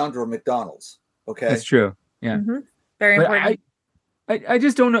was the founder of McDonald's. Okay. That's true. Yeah. Mm-hmm. Very important. I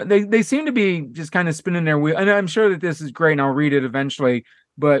just don't know. They seem to be just kind of spinning their wheel. And I'm sure that this is great and I'll read it eventually.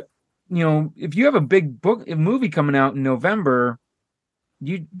 But, if you have a big movie coming out in November,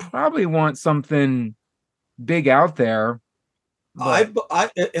 you'd probably want something big out there.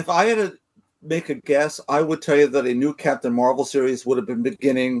 If I had to make a guess, I would tell you that a new Captain Marvel series would have been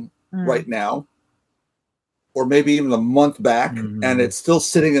beginning right now, or maybe even a month back, and it's still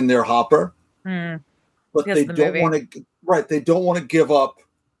sitting in their hopper. But they don't want to. Right, they don't want to give up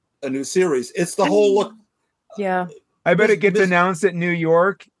a new series. It's the whole look. Yeah, I bet it gets announced at New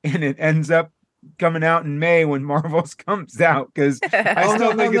York, and it ends up coming out in May when Marvel's comes out, because I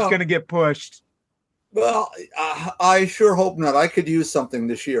still think it's going to get pushed. Well, I sure hope not. I could use something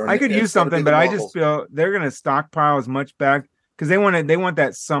this year. I could use something, but I just feel they're going to stockpile as much back because they want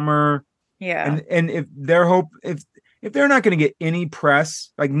that summer. Yeah, and if if they're not going to get any press,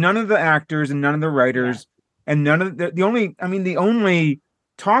 like none of the actors and none of the writers and none of the only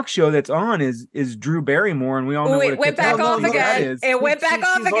talk show that's on is Drew Barrymore, and we all know it went back off again. It went back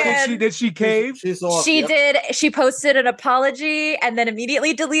off again. Did she cave? She's off. She did. She posted an apology and then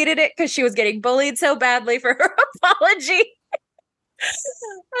immediately deleted it because she was getting bullied so badly for her apology.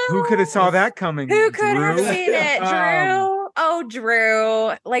 Who could have saw that coming? Who could have seen it? Drew. Oh,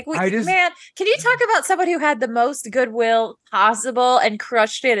 Drew. Like, man, can you talk about someone who had the most goodwill possible and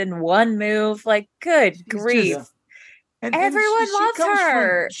crushed it in one move? Like, good grief. And everyone loves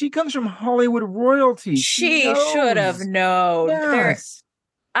her. She comes from Hollywood royalty. She should have known. Yes.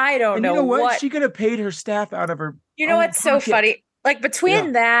 I don't know what. She could have paid her staff out of her. You know what's so funny? Like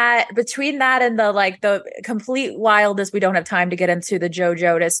between that and the complete wildness, we don't have time to get into the Joe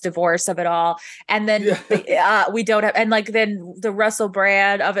Jonas divorce of it all, and then we don't have, and like then the Russell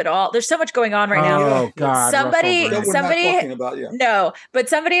Brand of it all. There's so much going on right now. Oh God! Somebody but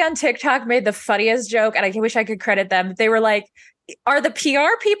somebody on TikTok made the funniest joke, and I wish I could credit them. They were like, are the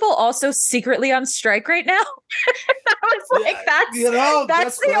PR people also secretly on strike right now? I was like,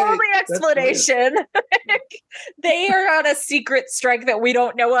 that's the only explanation. They are on a secret strike that we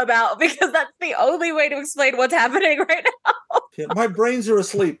don't know about because that's the only way to explain what's happening right now. My brains are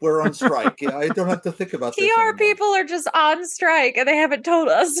asleep. We're on strike. I don't have to think about this PR anymore. people are just on strike and they haven't told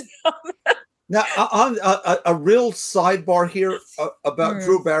us. Now, on a real sidebar here about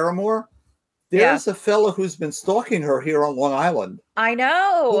Drew Barrymore. There's a fellow who's been stalking her here on Long Island. I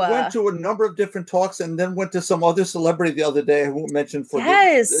know. Who went to a number of different talks and then went to some other celebrity the other day who mentioned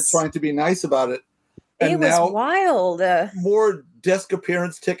trying to be nice about it. And it was wild. More desk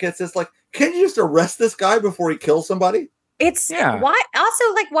appearance tickets. It's like, can't you just arrest this guy before he kills somebody? Why?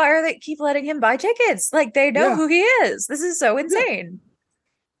 Also, like, why are they keep letting him buy tickets? Like, they know who he is. This is so insane.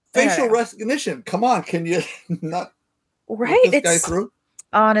 Facial recognition. Come on, can you not put this guy through?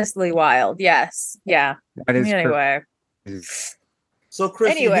 Honestly wild. Yes. Yeah. Anyway. So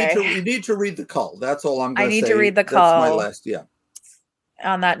Chris, you need to read The Cull. That's all I'm going to say. I need to read The Cull. That's my last,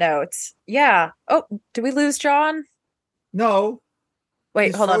 on that note. Yeah. Oh, did we lose John? No.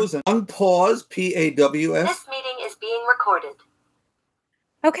 Wait, hold frozen. On. Unpause, PAWS. This meeting is being recorded.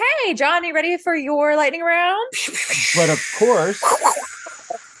 Okay, John, you ready for your lightning round? But of course.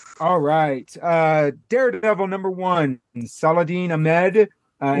 All right. Daredevil #1, Saladin Ahmed,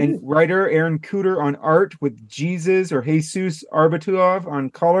 and writer Aaron Cooter on art, with Jesus Arbutov on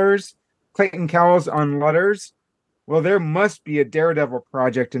colors, Clayton Cowles on letters. Well, there must be a Daredevil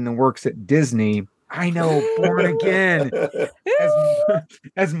project in the works at Disney. I know, born again.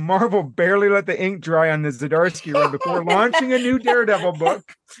 As Marvel barely let the ink dry on the Zdarsky run before launching a new Daredevil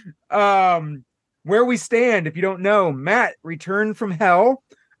book. Where we stand, if you don't know, Matt returned from hell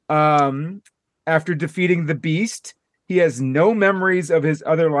after defeating the Beast. He has no memories of his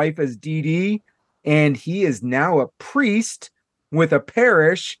other life as DD, and he is now a priest with a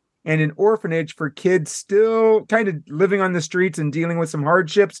parish and an orphanage for kids still kind of living on the streets and dealing with some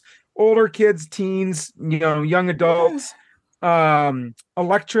hardships. Older kids, teens, young adults.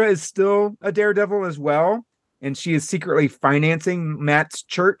 Elektra is still a Daredevil as well, and she is secretly financing Matt's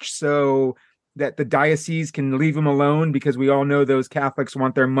church so that the diocese can leave him alone, because we all know those Catholics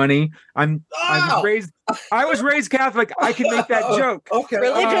want their money. I was raised Catholic. I can make that joke. Okay.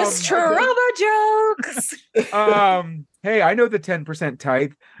 Religious trauma jokes. Hey, I know the 10%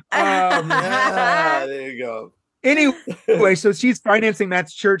 tithe. There you go. Anyway, so she's financing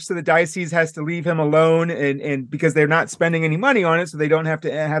Matt's church, so the diocese has to leave him alone, and because they're not spending any money on it, so they don't have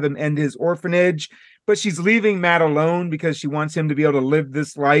to have him end his orphanage. But she's leaving Matt alone because she wants him to be able to live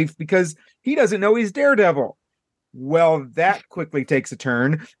this life, because he doesn't know he's Daredevil. Well, that quickly takes a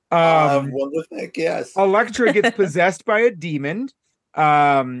turn. One would think, yes. Elektra gets possessed by a demon.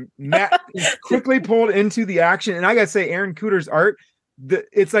 Matt is quickly pulled into the action, and I gotta say, Aaron Cooter's art,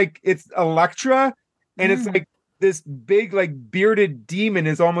 it's Elektra, and it's like this big, like, bearded demon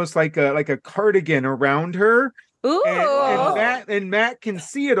is almost like a cardigan around her. Ooh. And Matt can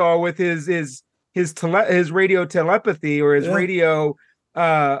see it all with his radio telepathy, or his radio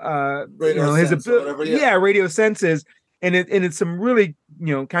radio senses, and it's some really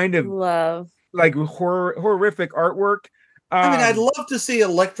kind of love, like, horrific artwork. I'd love to see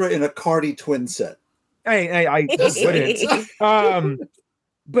Elektra in a Cardi twin set. I wouldn't.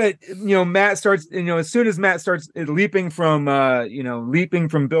 But Matt starts, as soon as Matt starts leaping from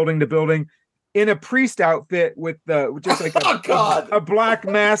building to building in a priest outfit with just like a black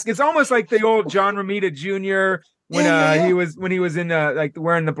mask. It's almost like the old John Romita Jr. when he was in like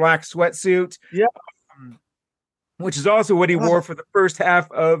wearing the black sweatsuit. Yeah. Which is also what he wore for the first half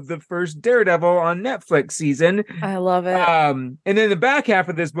of the first Daredevil on Netflix season. I love it. And then the back half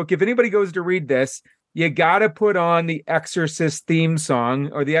of this book, if anybody goes to read this, you got to put on the Exorcist theme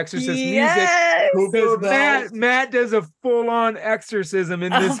song or the Exorcist music. Because Matt does a full-on exorcism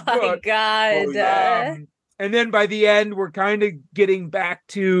in this book. Oh my God. And then by the end, we're kind of getting back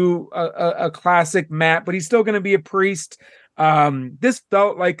to a classic Matt, but he's still going to be a priest. This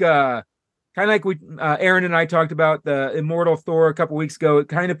felt like kind of like Aaron and I talked about the Immortal Thor a couple weeks ago. It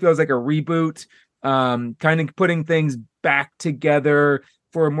kind of feels like a reboot, kind of putting things back together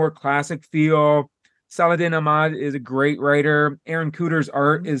for a more classic feel. Saladin Ahmad is a great writer. Aaron Cooter's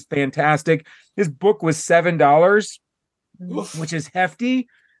art is fantastic. His book was $7, which is hefty,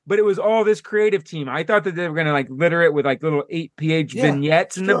 but it was all this creative team. I thought that they were going to like litter it with like little 8-page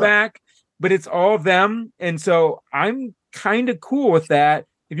vignettes in the back, but it's all of them. And so I'm kind of cool with that.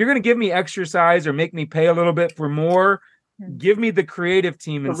 If you're going to give me exercise or make me pay a little bit for more, give me the creative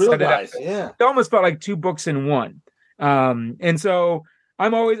team and set it up. It almost felt like 2 books in one. And so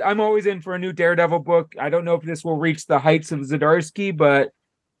I'm always in for a new Daredevil book. I don't know if this will reach the heights of Zdarsky, but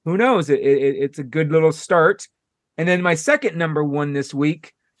who knows? It's a good little start. And then my second number one this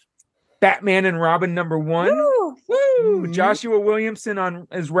week, Batman and Robin number 1. Woo! Mm-hmm. Joshua Williamson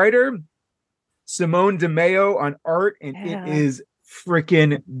as writer, Simone DeMeo on art, and it is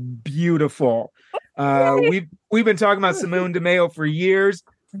freaking beautiful. We've been talking about Simone DeMeo for years.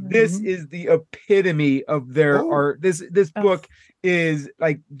 This is the epitome of their art. This book is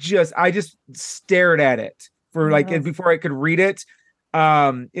like I just stared at it for before I could read it.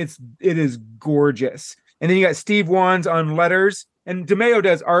 It is gorgeous. And then you got Steve Wands on letters, and DeMeo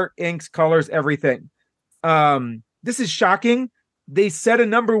does art, inks, colors, everything. This is shocking. They set a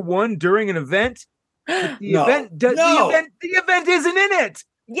number 1 during an event. But the event isn't in it.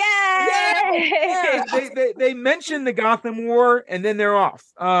 Yay! They mention the Gotham War and then they're off.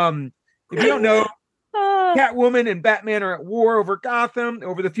 If you don't know, Catwoman and Batman are at war over Gotham,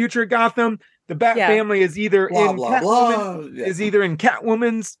 over the future of Gotham. The Bat family is either in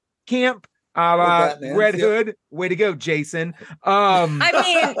Catwoman's camp, a la Red Hood. Way to go, Jason. I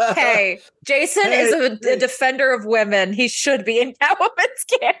mean, hey, Jason is a defender of women. He should be in Catwoman's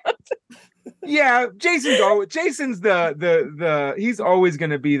camp. Yeah, Jason's the he's always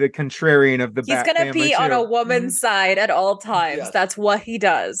going to be the contrarian of the Bat family. He's going to be on a woman's side at all times. Yes. That's what he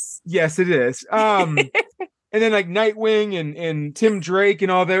does. Yes, it is. And then like Nightwing and Tim Drake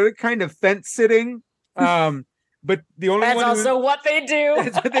and all they're kind of fence sitting. But the only that's also what they do.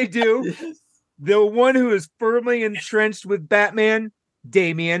 That's what they do. The one who is firmly entrenched with Batman,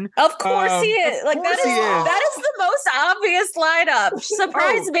 Damian. Of course he is. Like that is the most obvious lineup.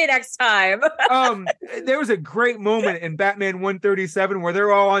 Surprise me next time. There was a great moment in Batman 137 where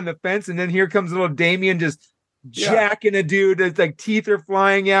they're all on the fence, and then here comes little Damian just jacking a dude. It's like teeth are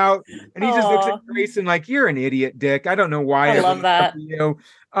flying out, and he just looks at Grayson like, "You're an idiot, Dick. I don't know why." I love that. You.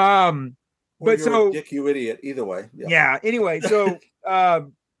 But so Dick, you idiot. Either way. Yeah. Anyway, so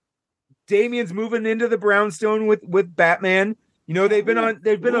Damian's moving into the brownstone with Batman. You know, they've been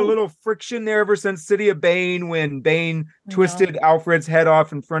a little friction there ever since City of Bane when Bane twisted Alfred's head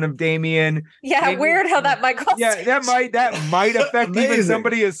off in front of Damian. Yeah, weird how that might cause. Yeah, that might affect even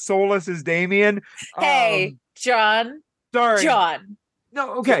somebody as soulless as Damian. Hey, John. Sorry. John.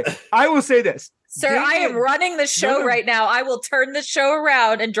 No, okay. I will say this. Sir, Damian, I am running the show right now. I will turn the show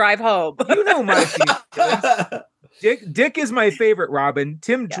around and drive home. You know my feelings. Dick is my favorite Robin.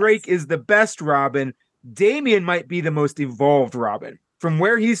 Tim Drake is the best Robin. Damian might be the most evolved Robin from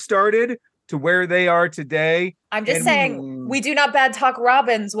where he started to where they are today. I'm just saying we do not bad talk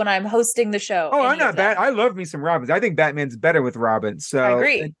Robins when I'm hosting the show. Oh, I'm not bad. I love me some Robins. I think Batman's better with Robins. So I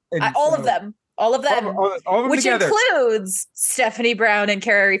agree. All of them. All of them which together. Includes Stephanie Brown and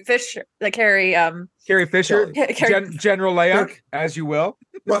Carrie Fisher. Carrie Fisher, General Leia, as you will.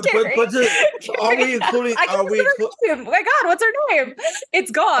 But are we including? Oh my God, what's her name?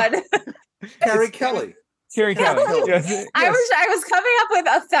 It's gone. Carrie Kelly. Carrie Kelly. Yes. I was coming up with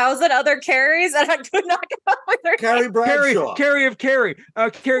 1,000 other Carries, and I could not come up with her. Carrie Bradshaw. Carrie Bradshaw.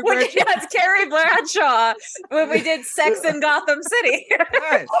 Yes, Carrie Bradshaw. When we did Sex in Gotham City.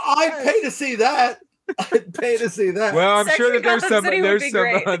 Yes. I'd pay to see that. Well, I'm sure that there's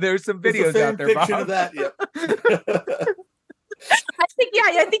some videos out there. Fiction of that. Yeah.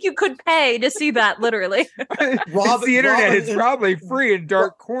 I think you could pay to see that, literally. The internet is probably free in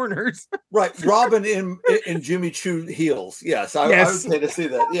dark corners. Right. Robin in Jimmy Choo heels. Yes, I would pay to see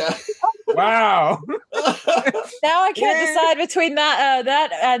that. Yeah. Wow. Now I can't decide between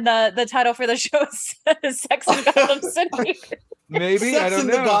that and the title for the show is Sex in Gotham City. Maybe. I don't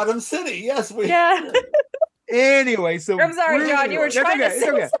know. Sex in the Gotham City. Yes, Anyway, so I'm sorry, John. You were trying to say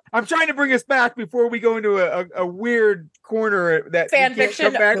okay. I'm trying to bring us back before we go into a weird corner that fan fiction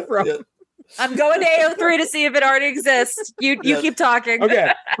come back from. I'm going to AO3 to see if it already exists. You keep talking.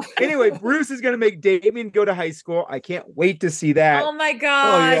 Okay. Anyway, Bruce is going to make Damien go to high school. I can't wait to see that. Oh my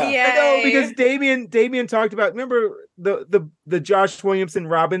God. Oh, yeah. I know, because Damien talked about, remember the Josh Williamson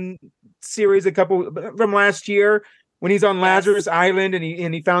Robin series from last year when he's on Lazarus Island and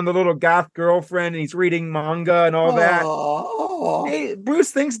he found the little goth girlfriend and he's reading manga and all that. Hey,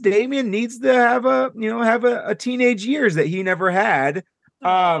 Bruce thinks Damien needs to have a teenage years that he never had.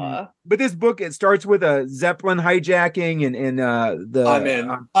 But this book, it starts with a Zeppelin hijacking and I'm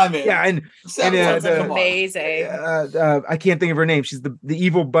in. Yeah, and sounds amazing. I can't think of her name. She's the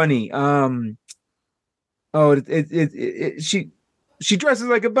evil bunny. She dresses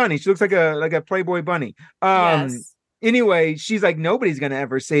like a bunny. She looks like a Playboy bunny. Yes. Anyway, she's like, nobody's gonna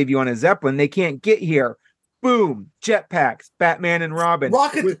ever save you on a Zeppelin. They can't get here. Boom, jetpacks, Batman and Robin,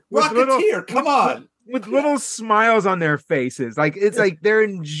 Rocketeer. Come on. With little smiles on their faces. Like it's like they're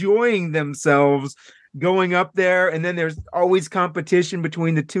enjoying themselves going up there, and then there's always competition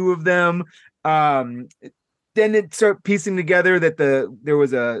between the two of them. Then it start piecing together that there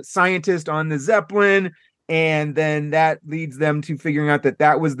was a scientist on the Zeppelin, and then that leads them to figuring out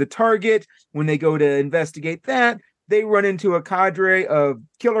that was the target. When they go to investigate that, they run into a cadre of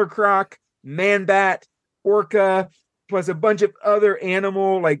Killer Croc, Man-Bat, Orca, plus a bunch of other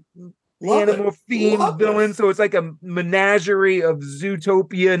animal themed villains. So it's like a menagerie of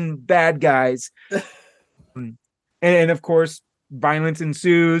Zootopian bad guys. And of course, violence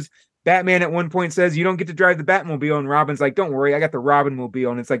ensues. Batman at one point says, "You don't get to drive the Batmobile," and Robin's like, "Don't worry, I got the Robinmobile,"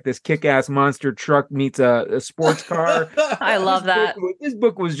 and it's like this kick-ass monster truck meets a sports car. I love that. This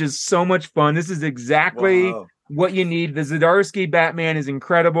book was just so much fun. This is exactly what you need. The Zdarsky Batman is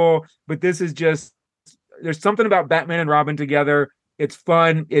incredible, but this is just, there's something about Batman and Robin together. It's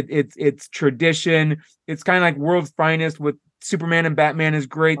fun. It's tradition. It's kind of like World's Finest with Superman and Batman is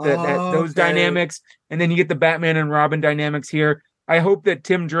great. Those dynamics, and then you get the Batman and Robin dynamics here. I hope that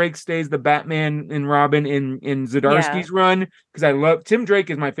Tim Drake stays the Batman and Robin in Zdarsky's run, because I love Tim Drake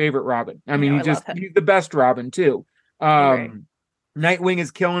is my favorite Robin. I mean, he's the best Robin too. Nightwing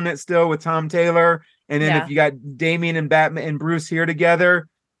is killing it still with Tom Taylor, and then if you got Damien and Batman and Bruce here together,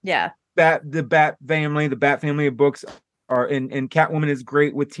 the Bat family of books. And Catwoman is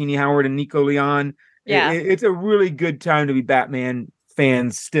great with Teenie Howard and Nico Leon. It's a really good time to be Batman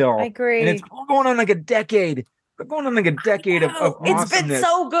fans still. I agree. And it's going on like a decade. We're going on like a decade of awesomeness. It's been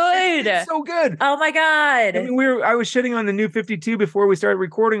so good. It's so good. Oh my God. I mean, I was shitting on the New 52 before we started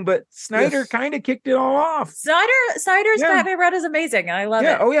recording, but Snyder kind of kicked it all off. Snyder's Batman run is amazing. I love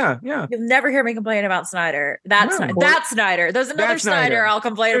it. Oh yeah. You'll never hear me complain about Snyder. Snyder. There's another Snyder I'll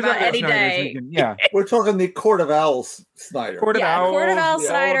complain about any day. We're talking the Court of Owls Snyder. Court of Owls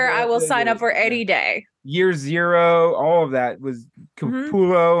Snyder, I will sign up for any day. Year Zero, all of that was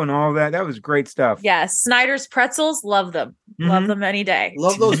Capullo and all that. That was great stuff. Yes, Snyder's pretzels, love them. Love them any day.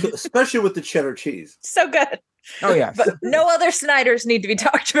 Love those, especially with the cheddar cheese. So good. Oh yeah. But no other Snyders need to be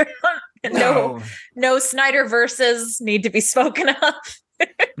talked about. No Snyder verses need to be spoken of.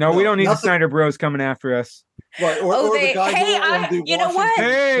 No, we don't need the Snyder Bros coming after us. Right, or the guy you know what?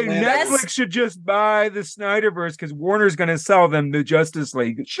 Hey, Netflix should just buy the Snyderverse because Warner's going to sell them the Justice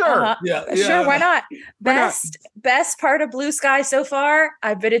League. Sure. Sure, why not? Best part of Blue Sky so far,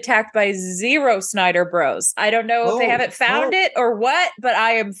 I've been attacked by 0 Snyder Bros. I don't know if they haven't found it or what, but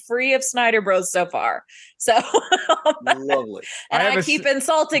I am free of Snyder Bros so far. So lovely. And I keep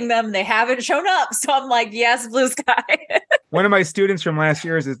insulting them. They haven't shown up. So I'm like, yes, Blue Sky. One of my students from last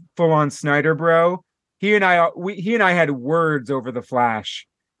year is a full-on Snyder bro. He and I had words over The Flash.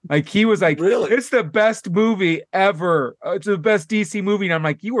 Like he was like, really? It's the best movie ever. It's the best DC movie. And I'm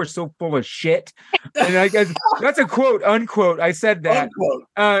like, you are so full of shit. And I guess that's a quote, unquote. I said that.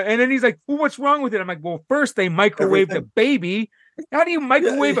 And then he's like, well, what's wrong with it? I'm like, well, first they microwaved a baby. How do you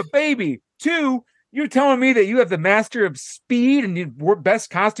microwave a baby? 2, you're telling me that you have the master of speed and the best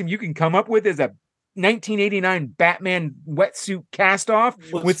costume you can come up with is a 1989 Batman wetsuit cast off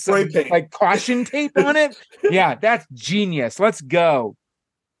with some like caution tape on it. Yeah, that's genius. Let's go.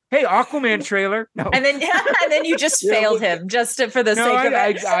 Hey, Aquaman trailer. No. And then you just failed him just for the sake of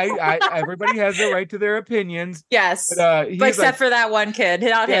it. Everybody has the right to their opinions. Yes, but except for that one kid,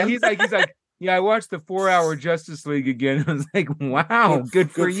 not him. He's like, yeah, I watched the 4-hour Justice League again. I was like, wow, good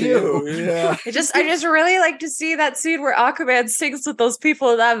for you. Yeah. I just really like to see that scene where Aquaman sings with those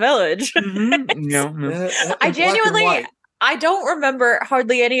people in that village. I genuinely, I don't remember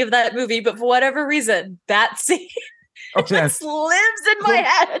hardly any of that movie, but for whatever reason, that scene just lives in my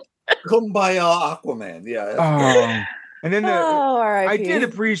head. Kumbaya Aquaman. Yeah. And then I did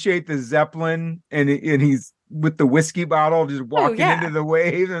appreciate the Zeppelin, and with the whiskey bottle, just walking into the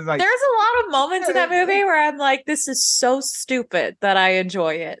waves. And like, there's a lot of moments in that movie where I'm like, this is so stupid that I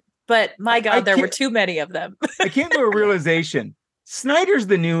enjoy it. But my God, there were too many of them. I came to a realization. Snyder's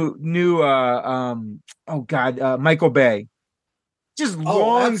the new Michael Bay. Just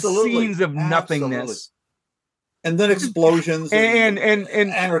long scenes of nothingness. And then explosions and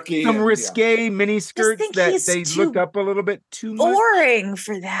anarchy. Some risque mini skirts that they look up a little bit too much. Boring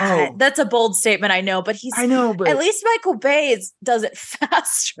for that. Oh. That's a bold statement, I know, but at least Michael Bay does it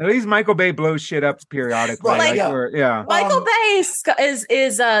faster. At least Michael Bay blows shit up periodically. Michael Bay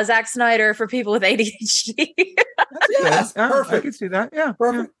is Zack Snyder for people with ADHD. Yes, perfect. I can see that. Yeah,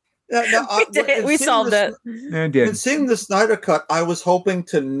 perfect. Yeah, we solved it. Yeah, did. In seeing the Snyder cut, I was hoping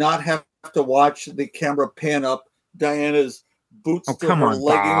to not have to watch the camera pan up Diana's boots to her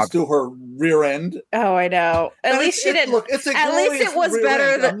leggings to her rear end. Oh, I know. At least she didn't. Look, at least it was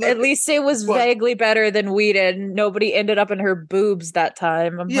better. At least it was vaguely better than Whedon. Nobody ended up in her boobs that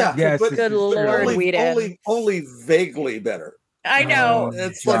time. But good Lord, Whedon. Only vaguely better. I know.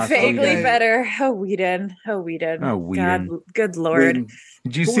 It's like vaguely better. Oh, Whedon. God, good Lord.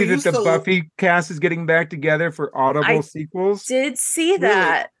 Did you see that the Buffy cast is getting back together for Audible sequels? Did see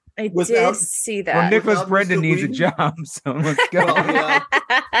that. I did see that. Well, Nicholas Brendan needs a job, so let's go.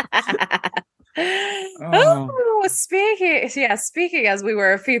 Speaking as we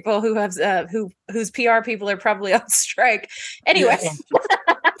were of people who have whose PR people are probably on strike. Anyway.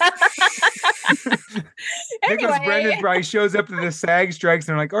 Nicholas Brendan probably shows up to the SAG strikes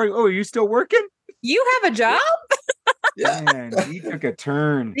and they're like, oh, are you still working? You have a job? Yeah. Man, he took a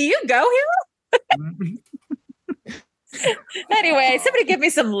turn. Do you go here? Anyway, somebody give me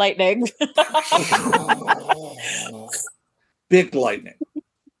some lightning. Big lightning.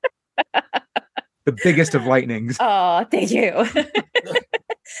 The biggest of lightnings. Oh, thank you.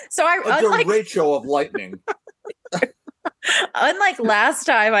 So a derecho of lightning. Unlike last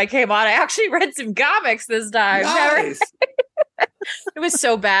time I came on, I actually read some comics this time. Nice. It was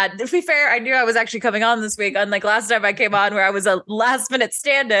so bad. To be fair, I knew I was actually coming on this week. Unlike last time I came on where I was a last minute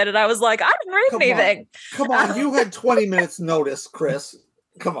stand-in and I was like, I didn't read anything. Come on. You had 20 minutes notice, Chris.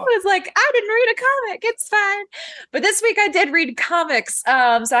 Come on. I was like, I didn't read a comic. It's fine. But this week I did read comics.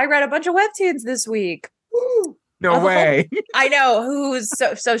 So I read a bunch of webtoons this week. Woo. No way. I know. Who's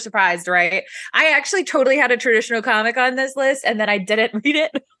so surprised, right? I actually totally had a traditional comic on this list and then I didn't read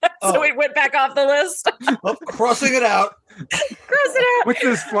it. So it went back off the list. Crossing it out. What's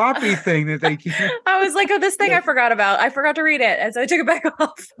this floppy thing that they keep? I was like, this thing I forgot about. I forgot to read it. And so I took it back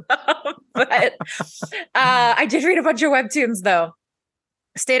off. But I did read a bunch of webtoons though.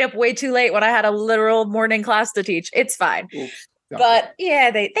 Stayed up way too late when I had a literal morning class to teach. It's fine. Oops. But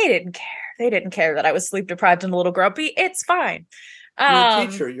yeah, they didn't care. They didn't care that I was sleep deprived and a little grumpy. It's fine. You're a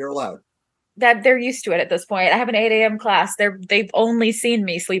teacher. You're allowed. That they're used to it at this point. I have an 8 a.m. class. They've only seen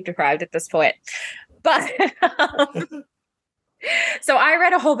me sleep deprived at this point. But so I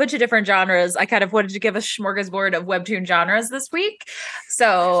read a whole bunch of different genres. I kind of wanted to give a smorgasbord of webtoon genres this week.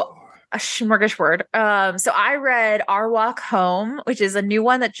 So a smorgasbord. So I read Our Walk Home, which is a new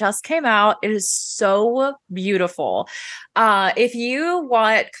one that just came out. It is so beautiful. If you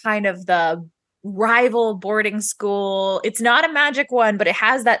want kind of the rival boarding school, it's not a magic one, but it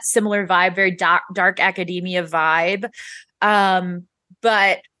has that similar vibe, very dark academia vibe.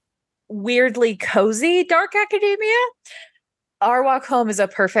 But weirdly cozy dark academia. Our Walk Home is a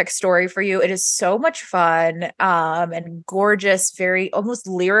perfect story for you. It is so much fun and gorgeous, very almost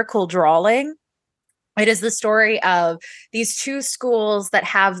lyrical drawing. It is the story of these two schools that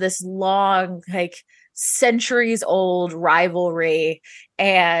have this long, like centuries old rivalry,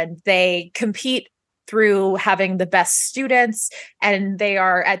 and they compete through having the best students, and they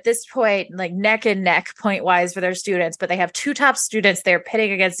are at this point like neck and neck point wise for their students, but they have two top students they're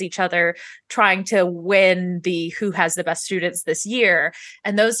pitting against each other trying to win the who has the best students this year.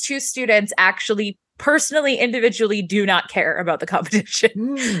 And those two students actually personally, individually do not care about the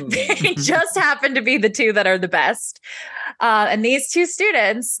competition. They just happen to be the two that are the best. And these two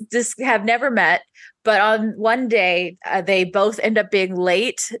students just have never met. But on one day, they both end up being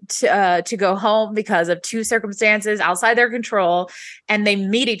late to go home because of two circumstances outside their control. And they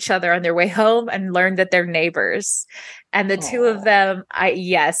meet each other on their way home and learn that they're neighbors. And the two of them,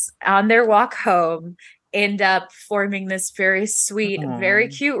 on their walk home, end up forming this very sweet, very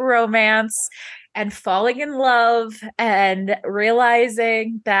cute romance and falling in love and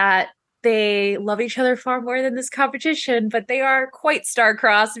realizing that they love each other far more than this competition, but they are quite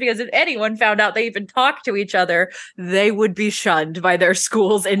star-crossed because if anyone found out they even talked to each other, they would be shunned by their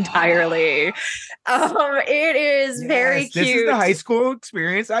schools entirely. It is very cute. This is the high school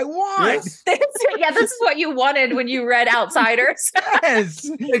experience I want. Yes. This is what you wanted when you read Outsiders. Yes,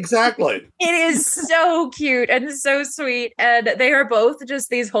 exactly. It is so cute and so sweet. And they are both just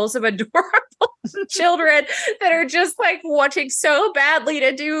these wholesome, adorable children that are just like wanting so badly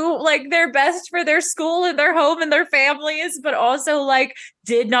to do like their best for their school and their home and their families, but also like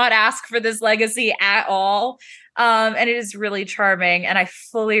did not ask for this legacy at all. And it is really charming, and I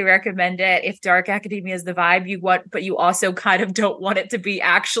fully recommend it if dark academia is the vibe you want, but you also kind of don't want it to be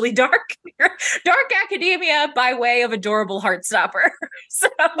actually dark. Dark academia by way of adorable Heartstopper. So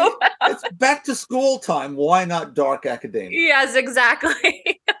it's back to school time. Why not dark academia? Yes,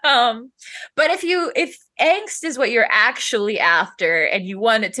 exactly. But if angst is what you're actually after and you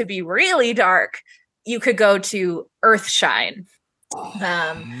want it to be really dark, you could go to Earthshine.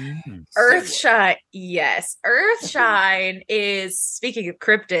 Earthshine, yes. Earthshine is, speaking of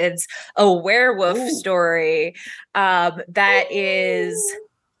cryptids, a werewolf story that is,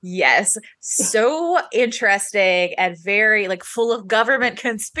 yes, so interesting and very like full of government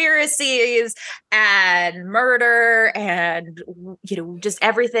conspiracies and murder and, you know, just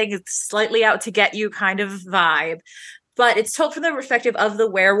everything is slightly out to get you kind of vibe. But it's told from the perspective of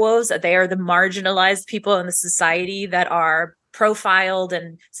the werewolves. They are the marginalized people in the society that are profiled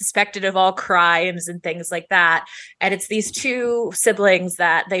and suspected of all crimes and things like that. And it's these two siblings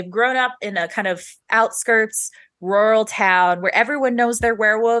that they've grown up in a kind of outskirts rural town where everyone knows they're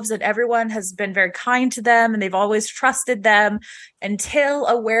werewolves and everyone has been very kind to them and they've always trusted them until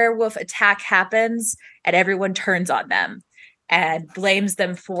a werewolf attack happens and everyone turns on them and blames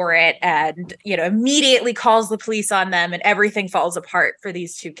them for it and, you know, immediately calls the police on them and everything falls apart for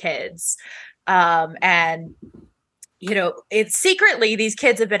these two kids. And you know, it's secretly these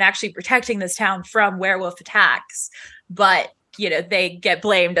kids have been actually protecting this town from werewolf attacks, but you know, they get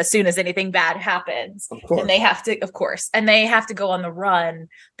blamed as soon as anything bad happens. Of course. And they have to go on the run.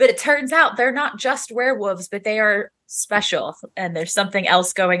 But it turns out they're not just werewolves, but they are special and there's something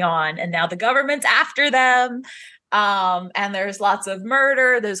else going on. And now the government's after them. And there's lots of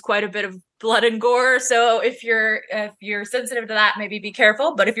murder. There's quite a bit of blood and gore. So if you're sensitive to that, maybe be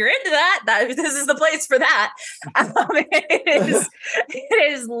careful. But if you're into that, this is the place for that. It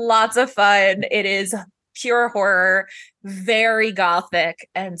is lots of fun. It is pure horror, very gothic,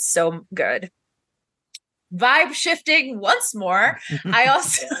 and so good. Vibe shifting once more. I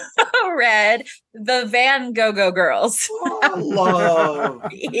also read the Van Go-Go Girls. Love.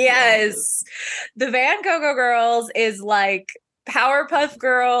 Yes. The Van Go-Go Girls is like Powerpuff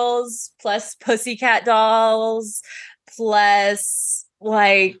Girls plus Pussycat Dolls plus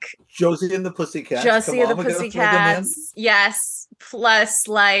like Josie and the Pussycats. Josie and the Pussycats. Yes. Plus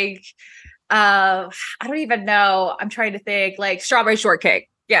like I don't even know. I'm trying to think like Strawberry Shortcake.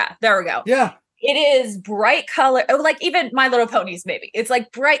 Yeah, there we go. Yeah. It is bright color. Oh, like even My Little Ponies, maybe. It's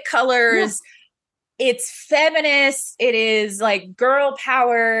like bright colors. Yeah. It's feminist. It is like girl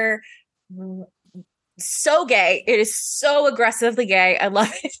power. So gay. It is so aggressively gay. I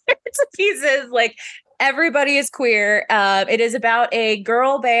love it. It's a pieces. Like everybody is queer. It is about a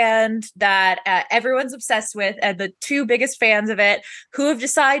girl band that everyone's obsessed with, and the two biggest fans of it who have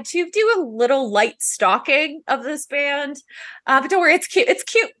decided to do a little light stalking of this band. But don't worry, it's cute. It's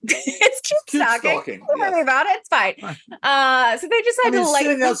cute. It's cute stalking. Don't worry about it. It's fine. So they decided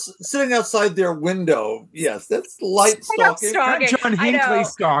sitting outside their window. Yes, that's light stalking. Not John Hinckley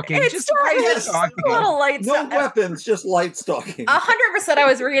stalking. It's just stalking. A little light no weapons, just light stalking. 100%. I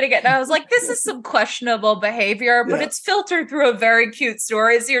was reading it and I was like, this is some questionable behavior, but it's filtered through a very cute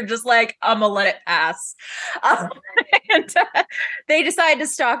story. So you're just like, I'm gonna let it pass. And they decide to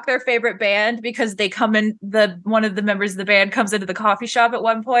stalk their favorite band because they come in. One of the members of the band comes into the coffee shop at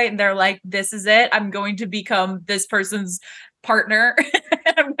one point and they're like, this is it. I'm going to become this person's partner.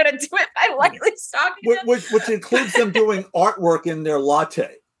 I'm going to do it by lightly stalking them. Which includes them doing artwork in their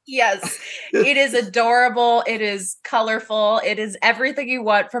latte. Yes, it is adorable. It is colorful. It is everything you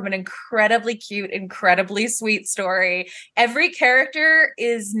want from an incredibly cute, incredibly sweet story. Every character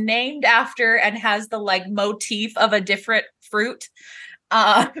is named after and has the like motif of a different fruit.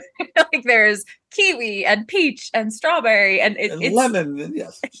 Like there's kiwi and peach and strawberry and it's lemon. And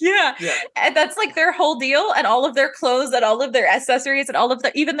yes. Yeah. And that's like their whole deal, and all of their clothes and all of their accessories and all of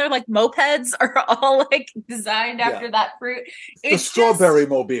even their like mopeds are all like designed after that fruit. It's the strawberry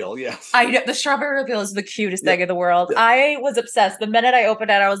mobile. Yes. I know the strawberry mobile is the cutest thing in the world. Yeah. I was obsessed. The minute I opened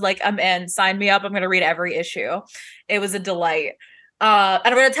it, I was like, I'm in, sign me up. I'm going to read every issue. It was a delight.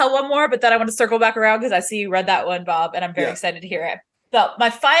 I'm going to tell one more, but then I want to circle back around because I see you read that one, Bob, and I'm very excited to hear it. So my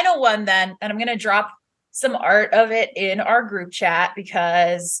final one then, and I'm going to drop some art of it in our group chat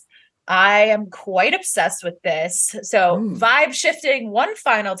because I am quite obsessed with this. So vibe shifting one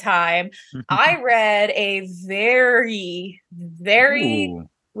final time. I read a very, very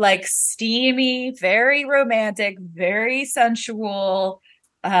like steamy, very romantic, very sensual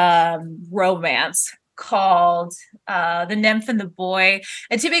romance called The Nymph and the Boy.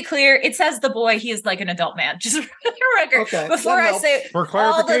 And to be clear, it says the boy, he is like an adult man. Just for the record. Okay, before I say for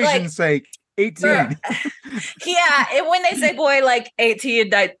clarification's sake, 18. And when they say boy, like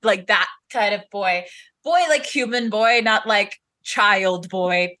 18, like that kind of boy like human boy, not like child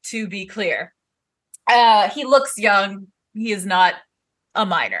boy, to be clear. He looks young. He is not a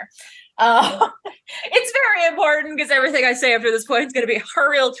minor. It's very important because everything I say after this point is going to be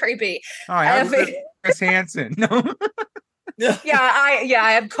real creepy. Chris Hansen. No.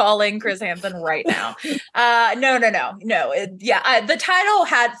 I am calling Chris Hansen right now. No. The title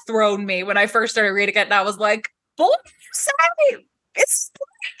had thrown me when I first started reading it, and I was like, "Boy, you say it's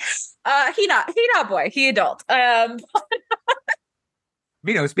he not boy, he adult."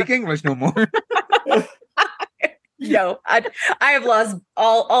 Me don't speak English no more. No, I have lost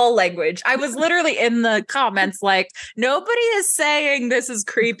all language. I was literally in the comments like, nobody is saying this is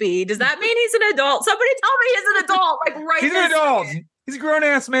creepy. Does that mean he's an adult? Somebody tell me he's an adult. Like he's an adult. He's a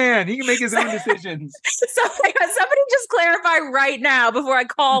grown-ass man. He can make his own decisions. So somebody just clarify right now before I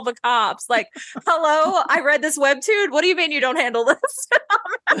call the cops. Like, hello, I read this webtoon. What do you mean you don't handle this?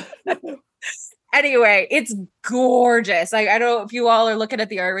 Anyway, it's gorgeous. I don't know if you all are looking at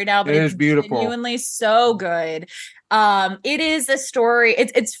the art right now, but it's beautiful. Genuinely so good. It is a story.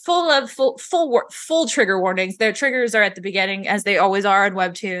 It's full of full trigger warnings. Their triggers are at the beginning, as they always are in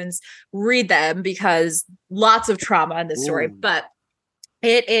webtoons. Read them because lots of trauma in this story. But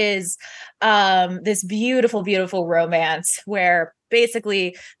it is this beautiful, beautiful romance where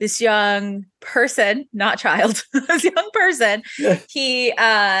basically this young person, not child, this young person, he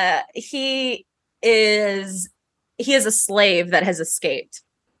is a slave that has escaped,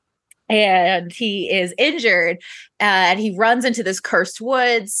 and he is injured, and he runs into this cursed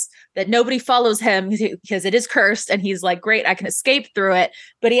woods that nobody follows him because it is cursed, and he's like, great, I can escape through it,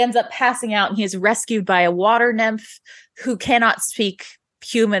 but he ends up passing out, and he is rescued by a water nymph who cannot speak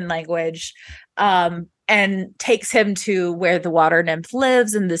human language, and takes him to where the water nymph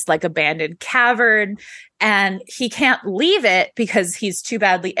lives in this like abandoned cavern. And he can't leave it because he's too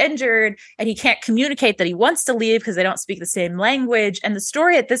badly injured, and he can't communicate that he wants to leave because they don't speak the same language. And the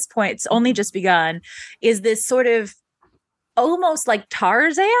story at this point, it's only just begun, is this sort of almost like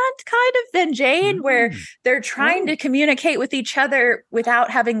Tarzan kind of than Jane, where they're trying to communicate with each other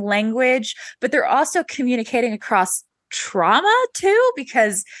without having language, but they're also communicating across trauma too,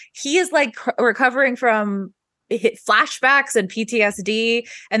 because he is like recovering from flashbacks and PTSD,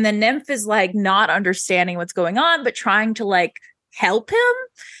 and the nymph is like not understanding what's going on but trying to like help him,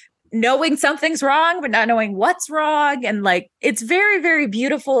 knowing something's wrong but not knowing what's wrong. And like it's very, very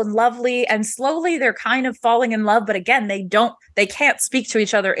beautiful and lovely, and slowly they're kind of falling in love, but again they can't speak to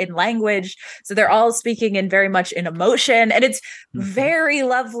each other in language, so they're all speaking in very much in emotion, and it's very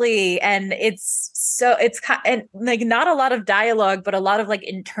lovely. And it's and like not a lot of dialogue, but a lot of like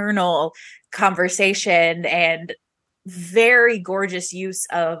internal conversation and very gorgeous use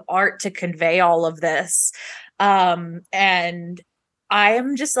of art to convey all of this. And I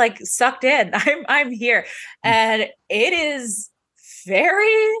am just like sucked in. I'm here, and it is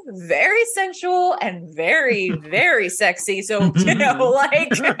very, very sensual and very, very sexy. So, you know,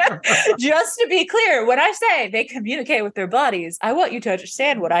 like just to be clear, when I say they communicate with their bodies, I want you to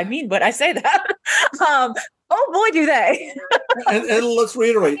understand what I mean when I say that. Oh boy, do they. and let's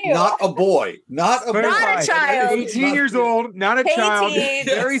reiterate, not a boy, not a child. 18 years old, not a child.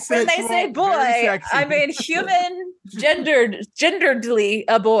 Very sensual. When they say boy, I mean human, genderedly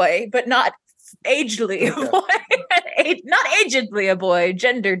a boy, but not agedly a boy. Not agedly a boy,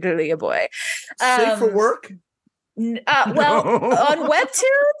 genderedly a boy. Safe for work? Well, on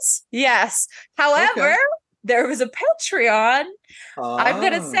webtoons, yes. However, there was a Patreon. I'm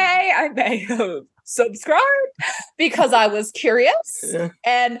going to say I may have subscribed because I was curious.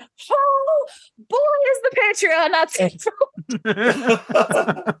 And oh boy, is the Patreon not safe.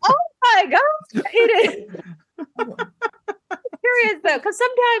 Oh my God. It is. Curious though, because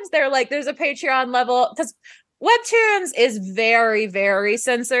sometimes they're like, there's a Patreon level, because Webtoons is very, very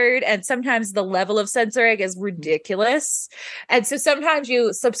censored, and sometimes the level of censoring is ridiculous. And so sometimes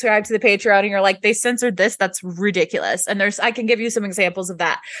you subscribe to the Patreon and you're like, they censored this, that's ridiculous. And I can give you some examples of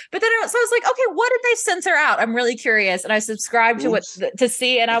that. But then so I was like, okay, what did they censor out? I'm really curious. And I subscribed to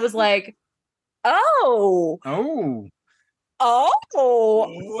see, and I was like, oh my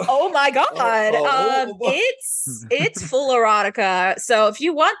God. It's full erotica. So if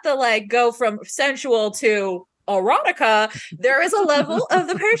you want the go from sensual to erotica, there is a level of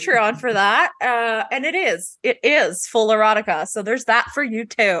the Patreon for that. And it is full erotica. So there's that for you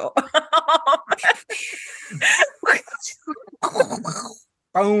too.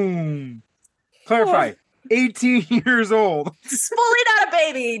 Boom. Clarify. 18 years old. He's fully not a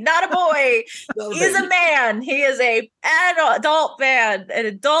baby, not a boy. He's a man. He is an adult man.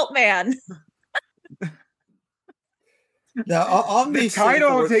 Now, on the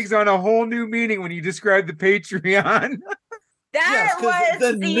title takes on a whole new meaning when you describe the Patreon.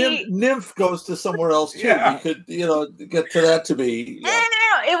 The nymph goes to somewhere else too. Yeah. You could, get to that to be. Yeah.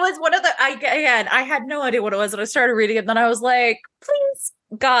 No, it was one of the. I had no idea what it was, and I started reading it. And then I was like, please,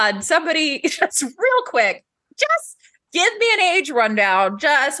 God, somebody, just real quick, just give me an age rundown.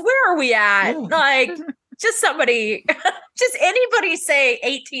 Just where are we at? Just somebody, just anybody say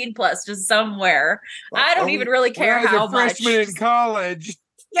 18 plus, just somewhere. I don't even really care how much. Freshman in college.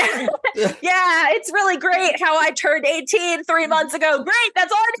 Yeah. Yeah, it's really great how I turned 18 3 months ago. Great,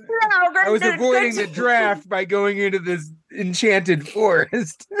 that's all I need to know. Great, I was avoiding the draft by going into this enchanted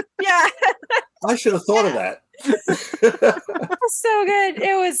forest. Yeah. I should have thought of that. So good.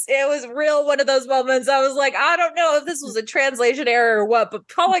 It was real one of those moments. I was like, I don't know if this was a translation error or what, but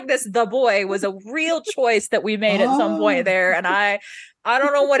calling this The Boy was a real choice that we made at some point there. And I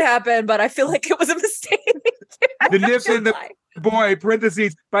don't know what happened, but I feel like it was a mistake. The nip in the boy,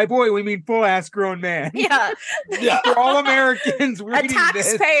 parentheses, by boy, we mean full ass grown man. Yeah. For all Americans reading a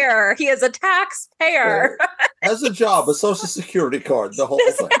taxpayer. He is a taxpayer. Has a job, a social security card, the whole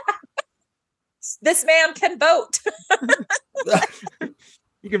thing. This man can vote.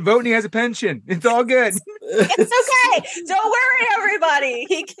 He can vote and he has a pension. It's all good. It's okay. Don't worry, everybody.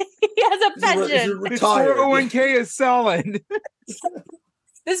 He has a pension. His 401k is solid.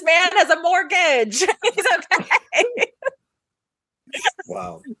 This man has a mortgage. He's okay.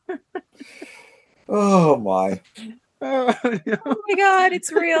 Wow. Oh my. Oh my God,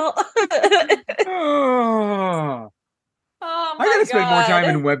 it's real. Oh my I gotta God. spend more time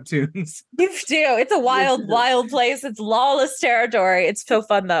in webtoons. You do. It's a wild, wild place. It's lawless territory. It's so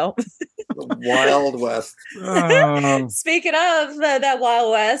fun, though. The Wild West. Speaking of that Wild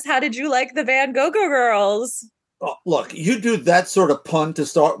West, how did you like the Van Gogh Girls? Oh, look, you do that sort of pun to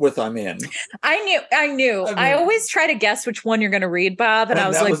start with, I'm in. I knew. I always try to guess which one you're going to read, Bob. And I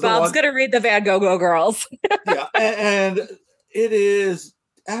was like, Bob's going to read the Van Gogh Girls. Yeah, and it is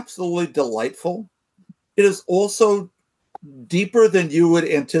absolutely delightful. It is also deeper than you would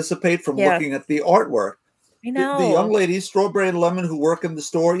anticipate from looking at the artwork. I know. The young ladies, Strawberry and Lemon, who work in the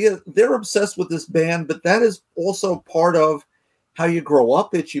store, they're obsessed with this band, but that is also part of how you grow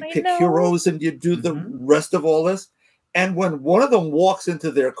up. You pick heroes and you do the rest of all this. And when one of them walks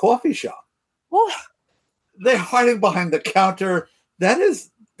into their coffee shop, they're hiding behind the counter. That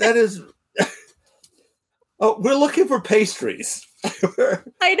is oh, we're looking for pastries.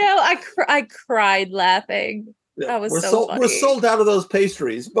 I know. I cried laughing. Yeah, that was funny. We're sold out of those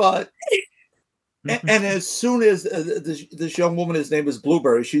pastries, but and as soon as this young woman, his name is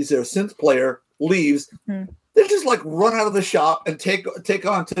Blueberry, she's their synth player, leaves. They just run out of the shop and take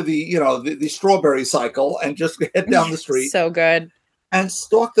on to the strawberry cycle and just head down the street. So good. And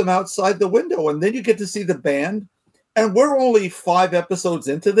stalk them outside the window, and then you get to see the band. And we're only 5 episodes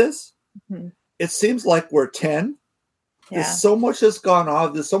into this. It seems like we're 10. Yeah. There's so much that's gone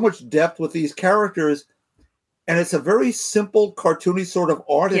on. There's so much depth with these characters. And it's a very simple, cartoony sort of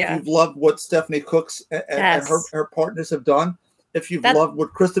art. If you've loved what Stephanie Cooks and her partners have done, if you've loved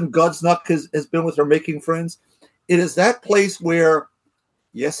what Kristen Gudsnuck has been with her Making Friends, it is that place where,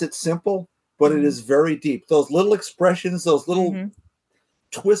 yes, it's simple, but it is very deep. Those little expressions, those little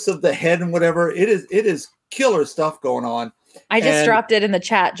twists of the head and whatever, it is killer stuff going on. I just dropped it in the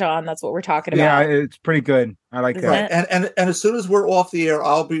chat, John. That's what we're talking about. Yeah, it's pretty good. I like that. And as soon as we're off the air,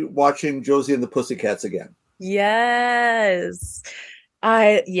 I'll be watching Josie and the Pussycats again. Yes.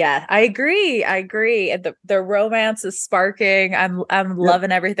 I agree. And the romance is sparking. I'm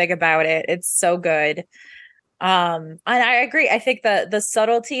loving everything about it. It's so good. And I agree. I think the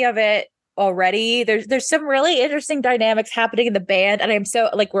subtlety of it already. There's some really interesting dynamics happening in the band, and I'm so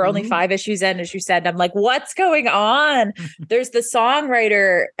like we're only 5 issues in, as you said. And I'm like, what's going on? There's the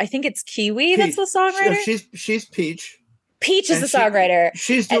songwriter. I think it's Kiwi. That's the songwriter. She's Peach. Peach is the songwriter.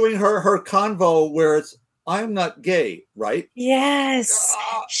 She's doing her convo where it's I'm not gay, right? Yes.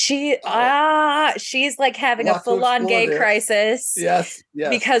 She's like having a full-on gay crisis. Yes.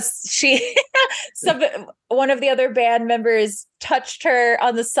 Because one of the other band members touched her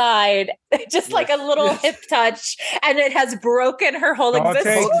on the side, just like a little hip touch, and it has broken her whole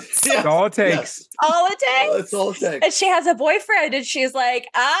existence. That's all it takes. Yes. All it takes. That's all it takes. And she has a boyfriend, and she's like,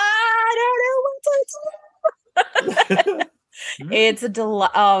 I don't know what to do. It's a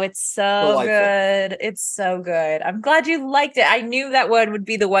delight. Oh, it's so delightful. Good. It's so good. I'm glad you liked it. I knew that one would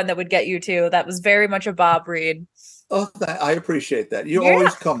be the one that would get you too. That was very much a Bob read. Oh, I appreciate that. You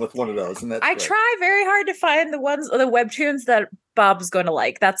always come with one of those, and that's I try very hard to find the webtoons that Bob's going to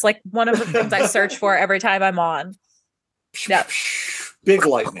like. That's like one of the things I search for every time I'm on. Yeah. Big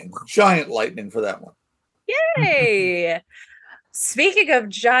lightning, giant lightning for that one. Yay! Speaking of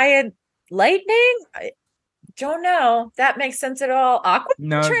giant lightning. Don't know. That makes sense at all.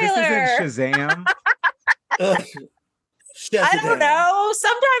 Aquaman trailer. This isn't Shazam. I don't know.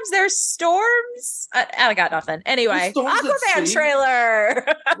 Sometimes there's storms. I got nothing. Anyway, Aquaman trailer.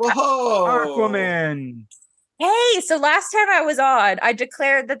 Whoa. Aquaman. Hey, so last time I was on, I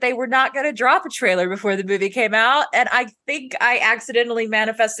declared that they were not going to drop a trailer before the movie came out. And I think I accidentally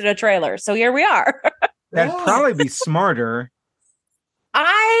manifested a trailer. So here we are. That'd probably be smarter.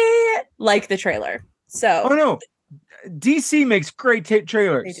 I like the trailer. So, oh no, DC makes great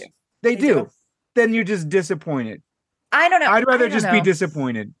trailers. They do. Then you're just disappointed. I don't know. I'd rather just be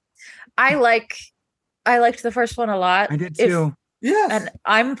disappointed. I liked the first one a lot. I did too. Yes. And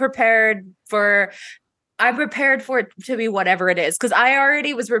I'm prepared for it to be whatever it is, because I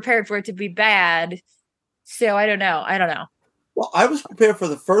already was prepared for it to be bad. So I don't know. Well, I was prepared for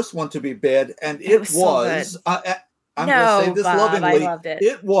the first one to be bad, and it was. I'm going to say this lovingly. I loved it.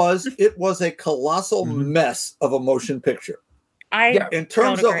 It was a colossal mess of a motion picture. In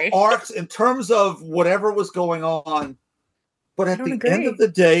terms of arcs, in terms of whatever was going on. But at the end of the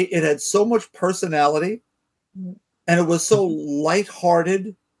day, it had so much personality, and it was so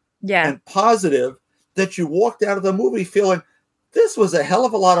lighthearted and positive that you walked out of the movie feeling this was a hell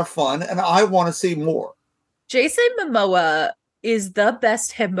of a lot of fun, and I want to see more. Jason Momoa is the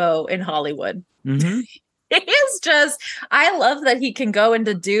best himbo in Hollywood. Mm-hmm. It is just, I love that he can go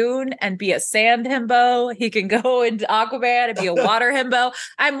into Dune and be a sand himbo. He can go into Aquaman and be a water himbo.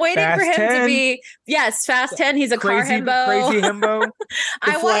 I'm waiting for him to be, Fast 10. He's a car himbo. Crazy himbo.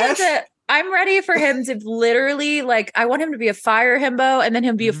 I'm ready for him to literally, like, I want him to be a fire himbo, and then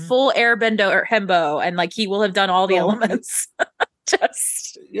him be a full airbender or himbo, and like he will have done all the elements. He could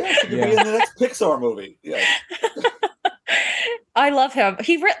be in the next Pixar movie. Yeah. I love him. But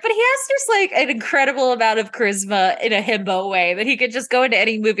he has just like an incredible amount of charisma in a himbo way that he could just go into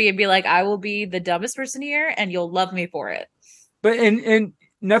any movie and be like, I will be the dumbest person here and you'll love me for it. But and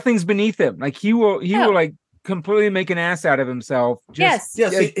nothing's beneath him. Like he will like completely make an ass out of himself. He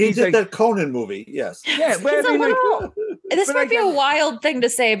did that Conan movie. Yes. Yeah, but this might be a wild thing to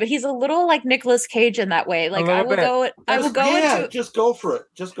say, but he's a little like Nicolas Cage in that way. Like I will go. Just go for it.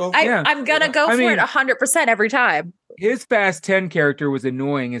 I'm gonna go for it 100% every time. His Fast 10 character was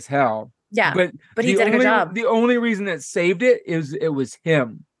annoying as hell. Yeah, but he did a good job. The only reason that saved it was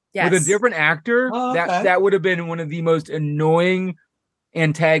him. Yes. With a different actor, that would have been one of the most annoying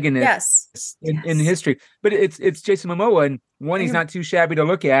antagonists in history. But it's Jason Momoa, and one, he's not too shabby to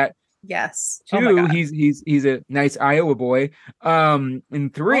look at. Yes. Two, he's a nice Iowa boy.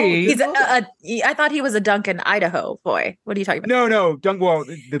 And three, I thought he was a Duncan, Idaho boy. What are you talking about? No. Well,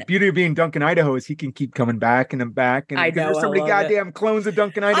 the beauty of being Duncan, Idaho is he can keep coming back and back. And I know there's so many goddamn clones of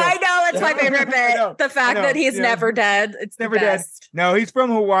Duncan, Idaho. I know, it's my favorite bit. The fact that he's never dead. It's never dead. No, he's from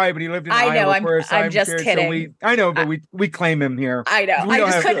Hawaii, but he lived in Iowa first. I'm just kidding. I know, but we claim him here. I know.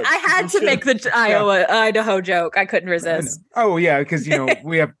 I had to make the Idaho joke. I couldn't resist. Oh yeah, because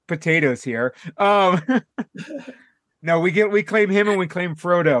we have potatoes here. No, we claim him and we claim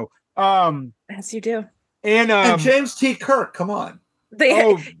Frodo. Yes, you do. And James T. Kirk, come on.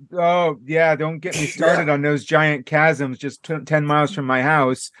 Oh yeah, don't get me started on those giant chasms just 10 miles from my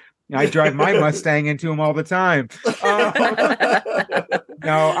house. I drive my Mustang into them all the time.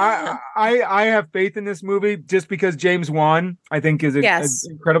 No, I have faith in this movie just because James Wan, I think, is an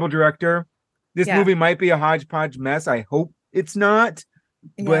incredible director. This movie might be a hodgepodge mess. I hope it's not.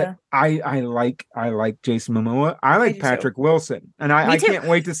 But I like Jason Momoa. I like Patrick Wilson, and I can't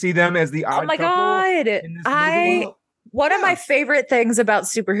wait to see them as the odd couple. Oh my god! One of my favorite things about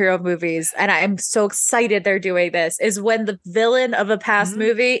superhero movies, and I'm so excited they're doing this, is when the villain of a past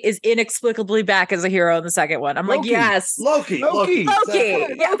movie is inexplicably back as a hero in the second one. I'm like, yes. Loki.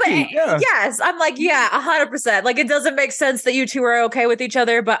 Exactly. Yeah, yes. I'm like, 100%. Like, it doesn't make sense that you two are okay with each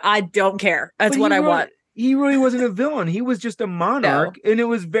other, but I don't care. That's what I want. He really wasn't a villain. He was just a monarch, and it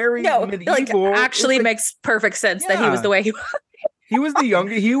was very medieval. Like, actually makes perfect sense that he was the way he was. He was the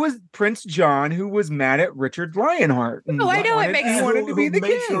youngest. He was Prince John, who was mad at Richard Lionheart. Oh, I know it makes sense. He wanted to be the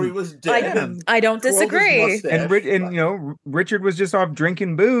king. Sure he was dead. I don't disagree. And Richard was just off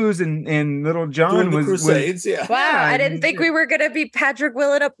drinking booze, and little John was Crusades. Wow, I didn't think we were going to be Patrick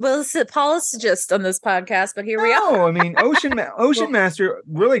Willis apologist on this podcast, but here we are. I mean, Ocean Master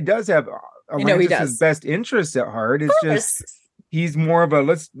really does have Atlantis' best interests at heart. It's just. He's more of a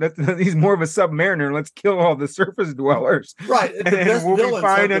he's more of a submariner. Let's kill all the surface dwellers, right? And we'll be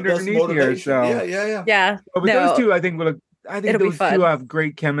fine underneath here. So yeah. But those two, I think those two have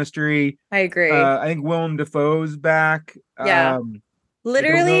great chemistry. I agree. I think Willem Dafoe's back. Yeah,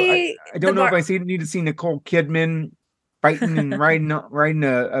 literally. I don't know if I need to see Nicole Kidman fighting and riding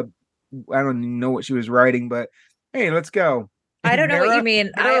a. I don't even know what she was riding, but hey, let's go. I don't know what you mean.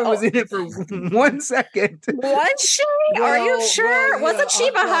 I was in it for 1 second. Was she? Are you sure? Wasn't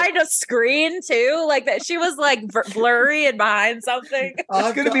she behind a screen too? Like that? She was like blurry and behind something.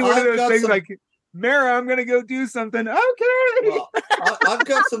 It's going to be one of those things like, Mara, I'm going to go do something. Okay. Well, I've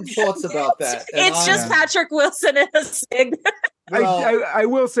got some thoughts about that. It's just Patrick Wilson in a sig. I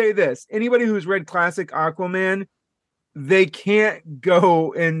will say this. Anybody who's read classic Aquaman, they can't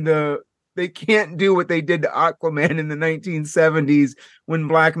go they can't do what they did to Aquaman in the 1970s when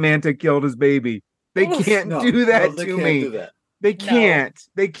Black Manta killed his baby. They can't do that to me. They can't.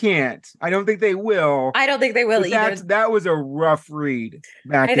 They can't. I don't think they will. I don't think they will either. That was a rough read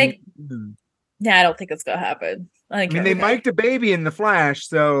back I don't think it's going to happen. I mean, they mic'd a baby in The Flash,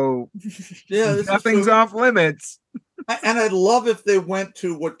 so nothing's off limits. And I'd love if they went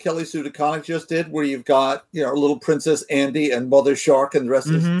to what Kelly Sue DeConnick just did, where you've got, little Princess Andy and Mother Shark and the rest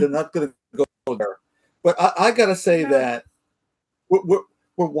of they're not going to go there. But I got to say that we're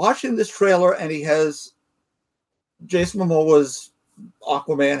watching this trailer, and he has Jason Momoa's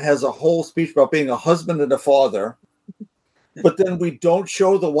Aquaman has a whole speech about being a husband and a father, but then we don't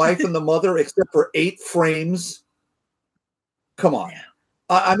show the wife and the mother except for 8 frames. Come on.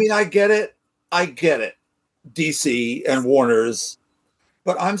 I mean, I get it. DC and Warner's,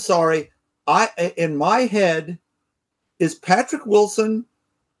 but I'm sorry. In my head, is Patrick Wilson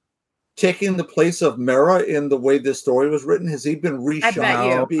taking the place of Mera in the way this story was written? Has he been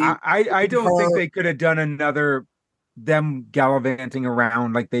reshot? I don't think they could have done another them gallivanting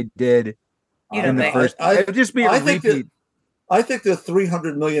around like they did in the first. It'd just be a repeat. I think they're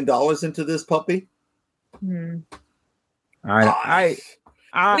 $300 million into this puppy. We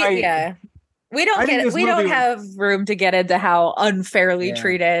don't have room to get into how unfairly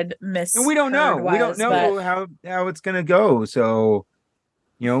treated Miss. And we don't know. We don't know how it's going to go. So,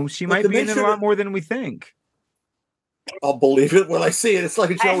 she might be in it a lot more than we think. I'll believe it when I see it. It's like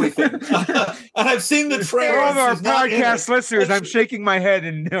a Joey thing. And I've seen the trailer. For all of our podcast listeners, I'm shaking my head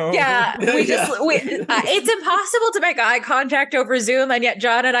and no. Yeah, it's impossible to make eye contact over Zoom, and yet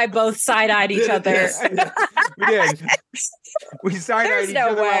John and I both side-eyed each other. Yes. We did. We side-eyed each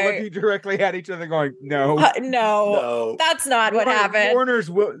other while looking directly at each other going, no. No. That's not what happened. Warner's,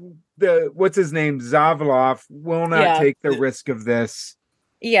 what's his name? Zavloff will not take the risk of this.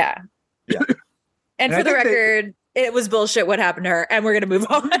 Yeah. And for the record, it was bullshit what happened to her, and we're going to move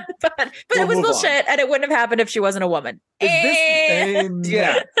on. but it was bullshit, and it wouldn't have happened if she wasn't a woman. Is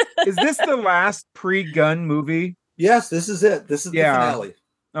this the last pre-gun movie? Yes, this is it. This is the finale.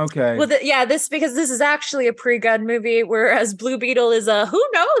 Okay. Well, this because this is actually a pre-gun movie, whereas Blue Beetle is a who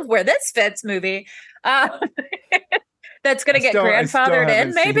knows where this fits movie. That's going to get grandfathered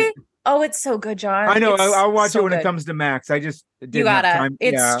in, maybe. Oh, it's so good, John. I know. I'll watch it when it comes to Max. I just didn't have time.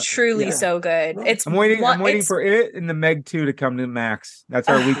 It's truly so good. I'm waiting for it and the Meg 2 to come to Max. That's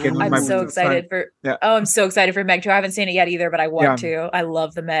our weekend. I'm so excited for. Yeah. Oh, I'm so excited for Meg 2. I haven't seen it yet either, but I want to. I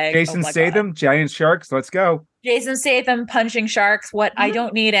love the Meg. Jason Statham, giant sharks. Let's go. Jason Statham punching sharks. What? I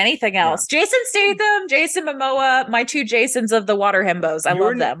don't need anything else. Yeah. Jason Statham, Jason Momoa, my 2 Jasons of the water himbos. I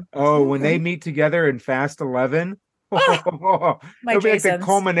love them. Oh, when they meet together in Fast 11. It'll be like the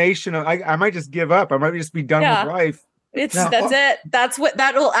culmination of. I might just give up. I might just be done with life. That's it.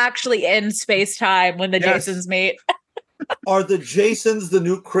 That'll actually end space time when the Jasons meet. Are the Jasons the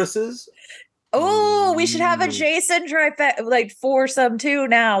new Chris's? Oh, we should have a Jason foursome too.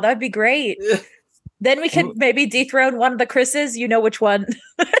 Now that'd be great. Then we could maybe dethrone one of the Chris's. You know which one?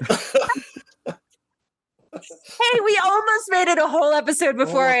 Hey, we almost made it a whole episode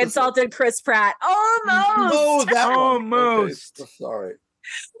before I insulted Chris Pratt. Almost. Oh, that almost. Okay. Sorry.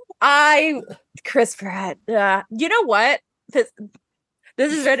 Chris Pratt. You know what? This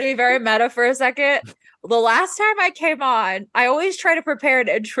is going to be very meta for a second. The last time I came on, I always try to prepare an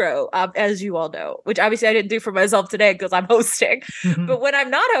intro, as you all know, which obviously I didn't do for myself today because I'm hosting. But when I'm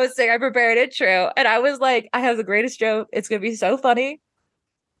not hosting, I prepare an intro. And I was like, I have the greatest joke. It's going to be so funny.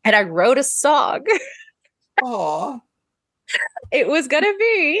 And I wrote a song. Aww. It was going to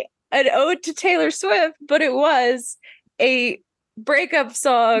be an ode to Taylor Swift, but it was a breakup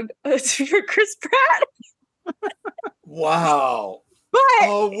song for Chris Pratt. Wow.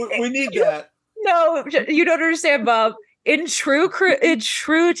 But we need that. No, you don't understand, Bob. In true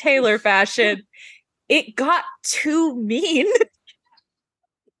Taylor fashion, it got too mean.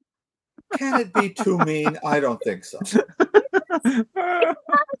 Can it be too mean? I don't think so.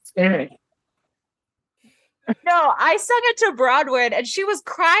 No, I sung it to Broadway, and she was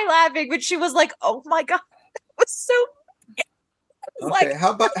cry laughing, but she was like, "Oh my god, it was so." Okay, like,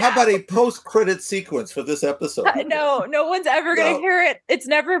 how about a post-credit sequence for this episode? No one's ever going to hear it. It's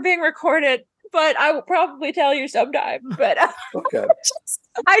never being recorded. But I will probably tell you sometime. But okay.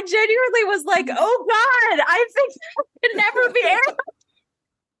 I genuinely was like, oh God, I think that can never be aired.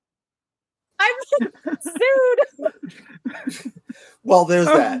 I'm sued. Well, there's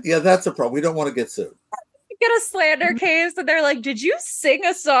that. Yeah, that's a problem. We don't want to get sued. Get a slander case, and they're like, did you sing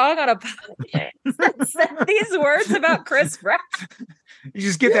a song on a podcast that said these words about Chris Pratt? You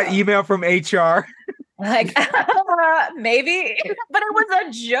just get that email from HR. Like, maybe, but it was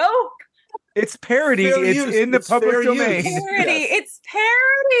a joke. It's parody. It's in the public domain. Parody. Yes. It's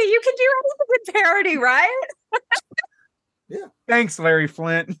parody. You can do anything with parody, right? Yeah. Thanks, Larry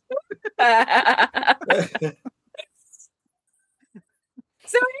Flint.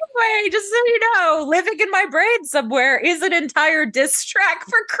 So anyway, just so you know, living in my brain somewhere is an entire diss track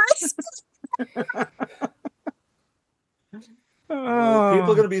for Chris. People are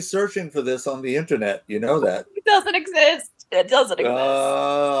going to be searching for this on the internet. You know that. It doesn't exist. It doesn't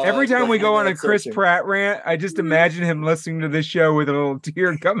exist. Every time we go on a Chris Pratt rant, I just imagine him listening to this show with a little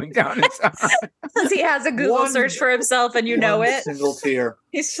tear coming down his eye. Because he has a Google search for himself, and you know it. Single tear.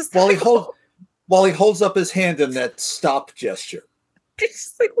 He's just while he holds up his hand in that stop gesture. It's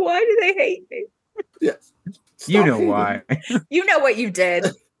just like, why do they hate me? Yes. You know why. You know what you did.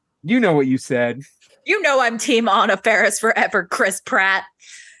 You know what you said. You know I'm Team Anna Faris forever, Chris Pratt.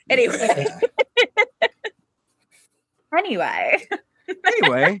 Anyway. Anyway,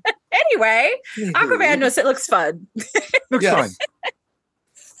 Aquaman knows it looks fun. Looks fun.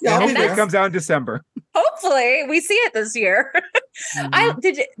 Yeah, hopefully it comes out in December. Hopefully we see it this year. Mm-hmm.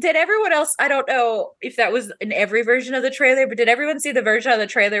 Did everyone else? I don't know if that was in every version of the trailer, but did everyone see the version of the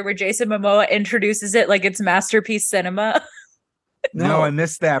trailer where Jason Momoa introduces it like it's Masterpiece Cinema? No, I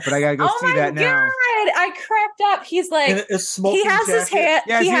missed that, but I gotta go see that now. God, I cracked up. He's like, he has his hand.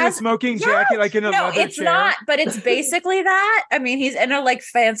 Yeah, he has a smoking jacket, like in a leather chair. No, it's not, but it's basically that. I mean, he's in a like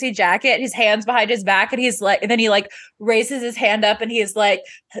fancy jacket, his hands behind his back, and he's like, and then he like raises his hand up, and he's like,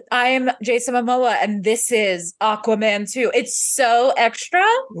 "I'm Jason Momoa, and this is Aquaman 2." It's so extra.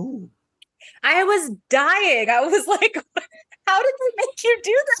 Ooh. I was dying. I was like, "How did they make you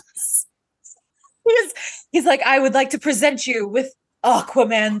do this?" He's like, I would like to present you with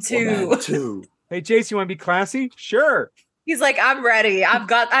Aquaman 2. Hey, Jace, you want to be classy? Sure. He's like, I'm ready. I've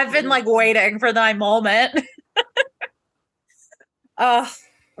been like waiting for my moment.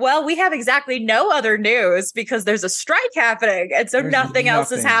 Well, we have exactly no other news because there's a strike happening, and so there's nothing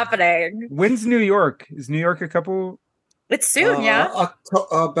else is happening. When's New York? Is New York a couple? It's soon, yeah.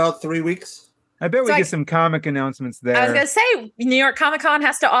 About 3 weeks. I bet we get some comic announcements there. I was going to say, New York Comic Con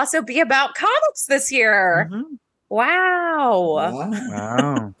has to also be about comics this year. Mm-hmm.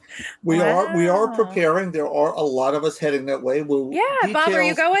 Wow. We are preparing. There are a lot of us heading that way. Bob, are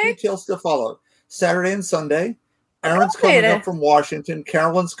you going? Details to follow. Saturday and Sunday. Aaron's coming up from Washington.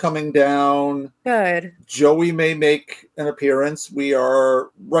 Carolyn's coming down. Good. Joey may make an appearance. We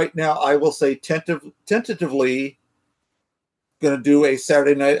are right now, I will say tentatively going to do a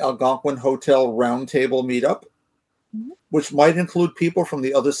Saturday night Algonquin Hotel roundtable meetup, which might include people from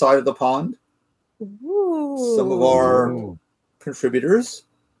the other side of the pond. Ooh. Some of our contributors.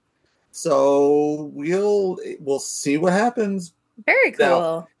 So we'll see what happens. Very cool.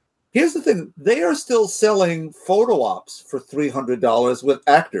 Now, here's the thing. They are still selling photo ops for $300 with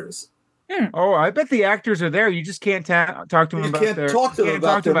actors. Oh, I bet the actors are there. You just can't talk to them about their... You can't talk to them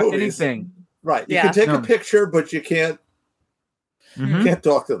about anything. Right. You can take a picture, but you can't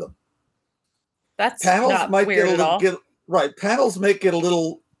talk to them. That's panels not might weird Panels might get a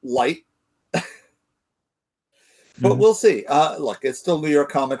little light. But we'll see. Look, it's still New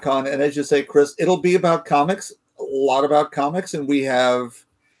York Comic Con. And as you say, Chris, it'll be about comics, a lot about comics. And we have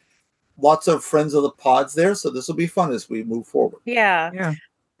lots of friends of the pods there. So this will be fun as we move forward. Yeah.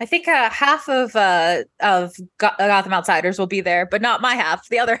 I think half of Gotham Outsiders will be there, but not my half.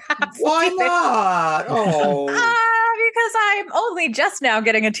 The other half. Why not? Oh. Because I'm only just now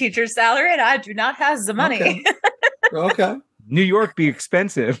getting a teacher's salary and I do not have the money. Okay. New York be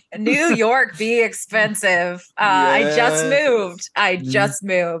expensive. New York be expensive. I just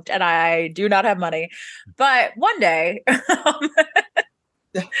moved and I do not have money. But one day.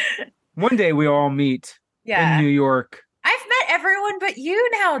 One day we all meet in New York. I've met everyone but you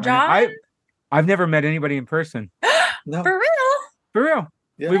now, John. I've never met anybody in person. No. For real? For real.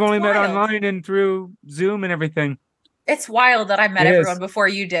 Yeah. We've only met online and through Zoom and everything. It's wild that I met everyone before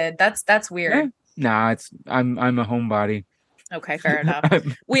you did. That's weird. Yeah. Nah, I'm a homebody. Okay, fair enough.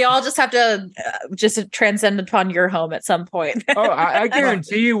 We all just have to transcend upon your home at some point. I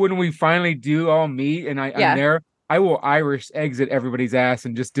guarantee you when we finally do all meet and I'm there, I will Irish exit everybody's ass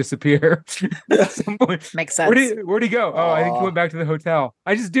and just disappear at some point. Makes sense. Where'd he go? Oh, I think he went back to the hotel.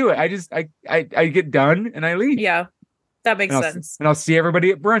 I just do it. I get done and I leave. Yeah, that makes sense. And I'll see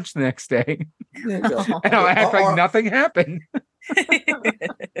everybody at brunch the next day. And I'll act like nothing happened.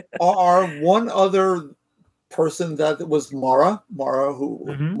 Our one other person that was Mara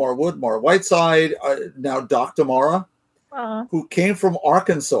Wood, Mara Whiteside, now Dr. Mara, who came from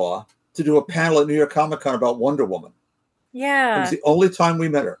Arkansas to do a panel at New York Comic Con about Wonder Woman. Yeah. It was the only time we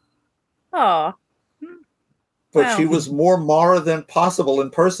met her. Oh. But she was more Mara than possible in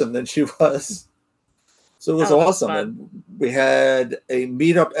person than she was. So it was awesome. And we had a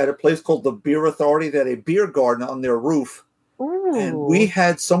meetup at a place called the Beer Authority. They had a beer garden on their roof. Ooh. And we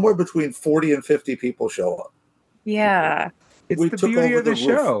had somewhere between 40 and 50 people show up. Yeah. It's the beauty of the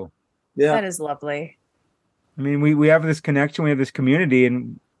show. Yeah. That is lovely. I mean, we have this connection, we have this community,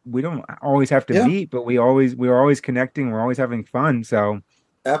 and we don't always have to meet, but we're always connecting. We're always having fun. So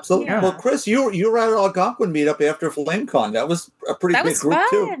absolutely. Yeah. Well, Chris, you were at an Algonquin meetup after FlameCon. That was a pretty big group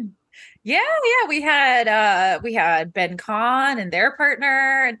too. Yeah. We had Ben Con and their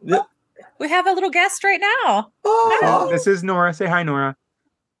partner. Yep. We have a little guest right now. Oh, this is Nora. Say hi, Nora.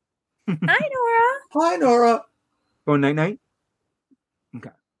 Hi, Nora. Hi, Nora. Go night.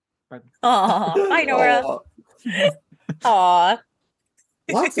 Okay. Bye. Oh, hi, Nora. Aw.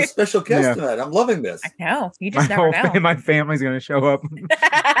 Lots of special guests tonight. I'm loving this. I know. You just never know. My family's going to show up.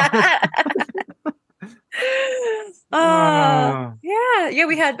 Yeah.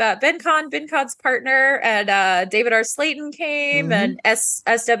 We had Ben Con's partner, and David R. Slayton came, and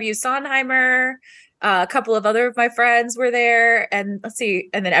S.W. Sondheimer. A couple of other of my friends were there, and let's see,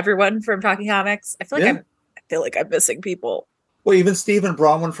 and then everyone from Talking Comics. I feel like I'm missing people. Well, even Stephen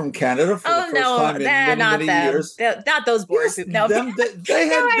Bronwyn from Canada for the first time in many years. Not those boys. Yes, no, they have been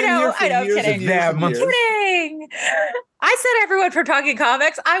here for years kidding. and years and years. Kidding. I said everyone from Talking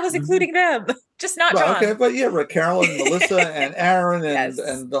Comics. I was including them, just not John. Okay, but Carol and Melissa and Aaron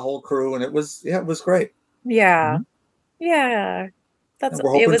and the whole crew, and it was great. Yeah, yeah,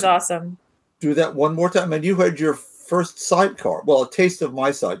 it was awesome. Do that one more time, and you had your first sidecar. Well, a taste of my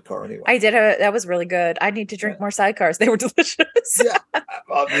sidecar, anyway. I did. That was really good. I need to drink more sidecars. They were delicious. Yeah,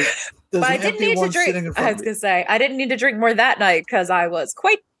 but I didn't need to drink. I was gonna say I didn't need to drink more that night because I was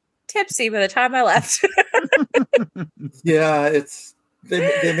quite tipsy by the time I left. Yeah,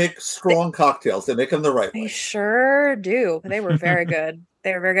 they make strong cocktails. They make them the right way. They sure do. They were very good.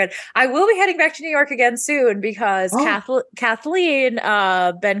 They were very good. I will be heading back to New York again soon because Kathleen,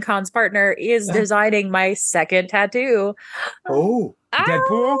 Ben Con's partner, is designing my second tattoo. Oh,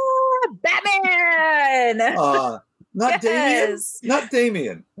 Deadpool? Batman! Not Damien. Not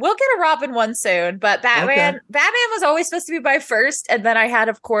Damien. We'll get a Robin one soon, but Batman. Okay. Batman was always supposed to be my first, and then I had,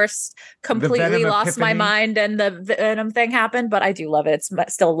 of course, completely lost my mind, and the Venom thing happened. But I do love it.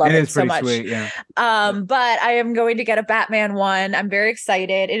 Still love it so much. Sweet, yeah. But I am going to get a Batman one. I'm very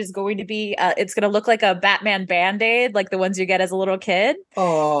excited. It is going to be. It's going to look like a Batman Band-Aid, like the ones you get as a little kid.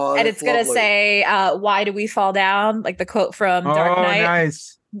 Oh, and it's going to say, "Why do we fall down?" Like the quote from Dark Knight.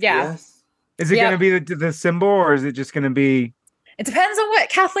 Nice. Yeah. Yes. Is it going to be the symbol, or is it just going to be? It depends on what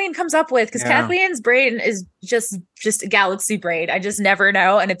Kathleen comes up with, because Kathleen's brain is just a galaxy brain. I just never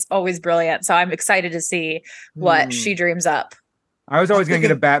know, and it's always brilliant. So I'm excited to see what she dreams up. I was always going to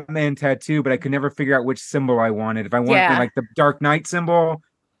get a Batman tattoo, but I could never figure out which symbol I wanted. If I want like the Dark Knight symbol,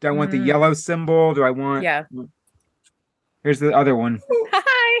 do I want the yellow symbol? Do I want? Yeah. Here's the other one.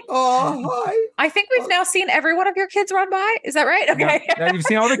 Hi. Oh, hi. I think we've now seen every one of your kids run by. Is that right? Okay. Yeah, you've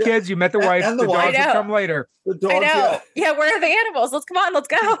seen all the kids. You met the wife. And the dogs will come later. The dogs, I know. Yeah, where are the animals? Let's come on. Let's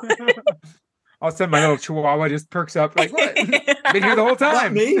go. all of a sudden my little chihuahua just perks up like, what? Been here the whole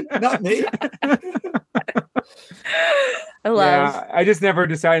time. Not me. I love. Yeah, I just never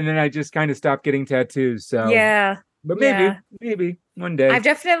decided, and then I just kind of stopped getting tattoos. So yeah. But maybe one day. I've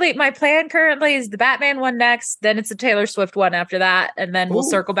definitely, my plan currently is the Batman one next, then it's a Taylor Swift one after that, and then we'll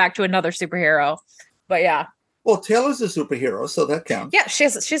circle back to another superhero. But yeah. Well, Taylor's a superhero, so that counts. Yeah,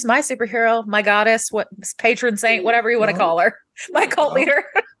 she's my superhero, my goddess, what patron saint, whatever you want to call her, my cult leader.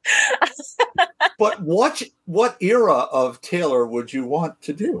 But what era of Taylor would you want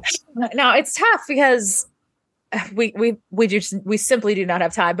to do? Now it's tough because we simply do not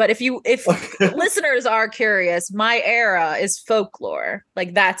have time. But if listeners are curious, my era is folklore.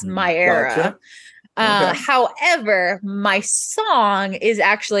 Like that's my era. Gotcha. Okay. However, my song is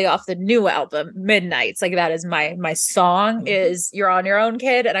actually off the new album, Midnights. Like that is my song is You're on Your Own,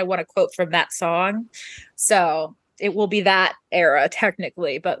 Kid. And I want to quote from that song. So it will be that era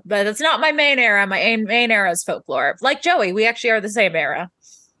technically, but it's not my main era. My main era is folklore. Like Joey, we actually are the same era.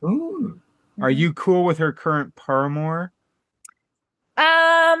 Ooh. Are you cool with her current paramour?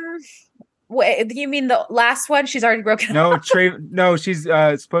 Wait, you mean the last one? She's already broken up. No, she's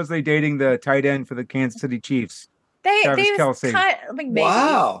supposedly dating the tight end for the Kansas City Chiefs. Travis Kelce. Maybe.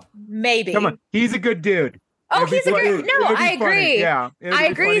 Wow. Maybe. Come on, he's a good dude. Oh, he's a good. No, I agree. Yeah, I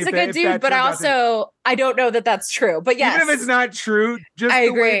agree. He's a good dude, but I don't know that that's true. But yes, even if it's not true, just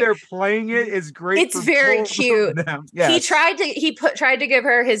the way they're playing it is great. It's very cute. Yes. He tried to give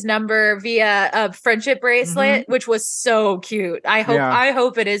her his number via a friendship bracelet, which was so cute. I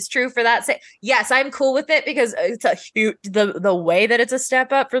hope it is true for that. Yes, I'm cool with it because it's a huge the way that it's a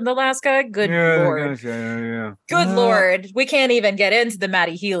step up from the last guy. Good Lord. Good Lord. We can't even get into the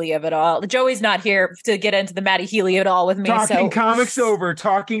Matty Healy of it all. Joey's not here to get into the Matty Healy at all with me. Talking comics over.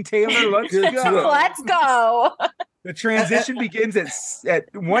 Talking Taylor. Let's go. Let's go. The transition begins at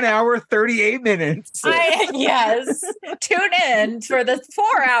 1 hour 38 minutes. Yes. Tune in for the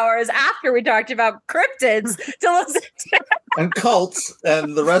 4 hours after we talked about cryptids to listen to and cults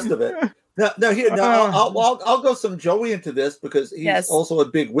and the rest of it. I'll go some Joey into this because he's also a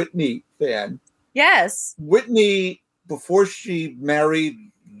big Whitney fan. Yes. Whitney, before she married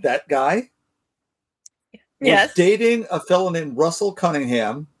that guy, was dating a fellow named Russell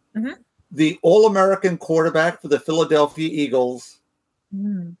Cunningham, the All-American quarterback for the Philadelphia Eagles.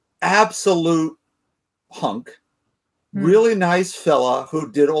 Absolute hunk. Really nice fella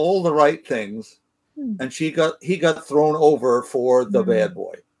who did all the right things. And he got thrown over for the bad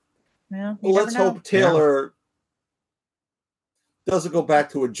boy. Well, let's hope Taylor doesn't go back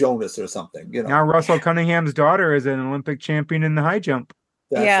to a Jonas or something. Now Russell Cunningham's daughter is an Olympic champion in the high jump.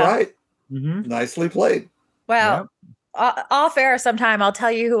 That's right. Nicely played. Well, off air sometime I'll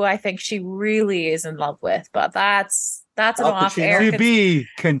tell you who I think she really is in love with, but that's an off air. To be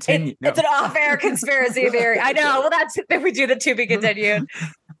continued. It's an off air conspiracy theory. I know. Well, that's if we do the to be continued.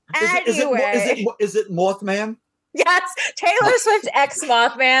 Anyway, is it Mothman? Yes, Taylor Swift ex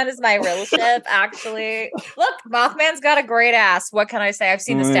Mothman is my real ship. Actually, look, Mothman's got a great ass. What can I say? I've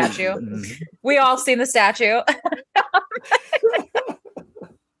seen the statue. We all seen the statue.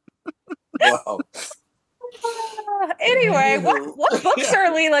 Wow. Anyway, what books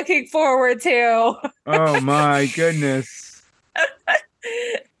are we looking forward to? Oh my goodness.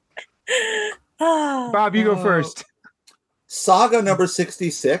 Bob, you go first. Saga number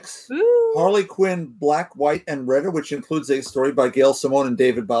 66. Ooh. Harley Quinn, Black, White, and Redder, which includes a story by Gail Simone and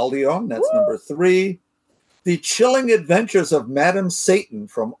David Baldion. That's number 3. The Chilling Adventures of Madam Satan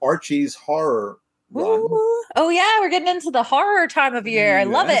from Archie's Horror Run. Oh yeah, we're getting into the horror time of year. I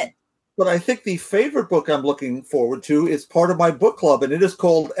love it. But I think the favorite book I'm looking forward to is part of my book club, and it is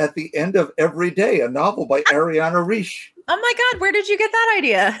called At the End of Every Day, a novel by Ariana Reish. Oh my God, where did you get that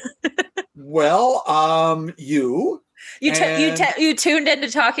idea? Well, you tuned into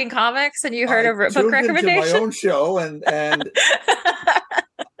Talking Comics and you heard a book recommendation? Into my own show, and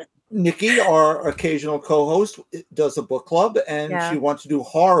Nikki, our occasional co-host, does a book club, and she wants to do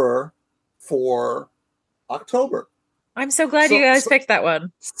horror for October. I'm so glad you guys picked that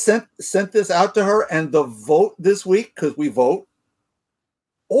one. Sent this out to her, and the vote this week, because we vote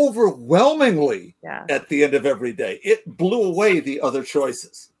overwhelmingly at the end of every day. It blew away the other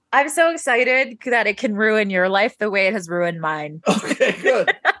choices. I'm so excited that it can ruin your life the way it has ruined mine. Okay,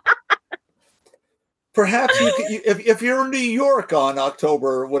 good. Perhaps if you're in New York on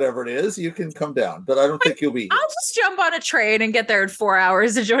October, whatever it is, you can come down. But I don't think you'll be here. I'll just jump on a train and get there in 4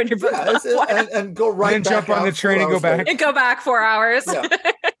 hours to join your book club. And go right and back jump on the train and go back. And go back 4 hours. Yeah.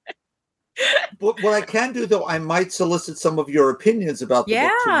 But what I can do, though, I might solicit some of your opinions about the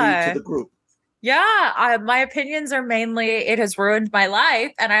book to read to the group. Yeah, my opinions are mainly it has ruined my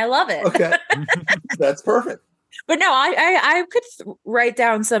life, and I love it. Okay, that's perfect. But no, I could write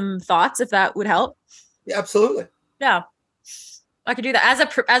down some thoughts if that would help. Yeah, absolutely. Yeah, I could do that.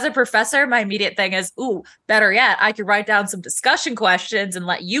 As a professor, my immediate thing is, better yet, I could write down some discussion questions and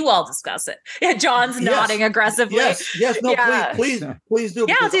let you all discuss it. Yeah, John's nodding aggressively. Yes, no, yeah. please do.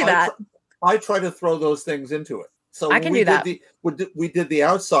 Yeah, I'll do that. I try to throw those things into it. So I can do that. We did the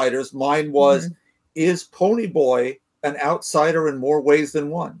Outsiders. Mine was, is Ponyboy an outsider in more ways than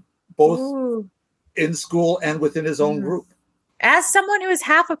one? Both in school and within his own group. As someone who is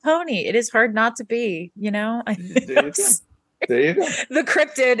half a pony, it is hard not to be, There you go. The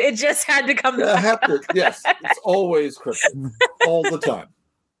cryptid, it just had to come. Yes, it's always cryptid. All the time.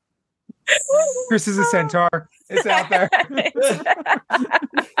 Chris is a centaur. It's out there.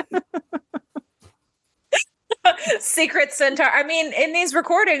 Secret centaur. I mean, in these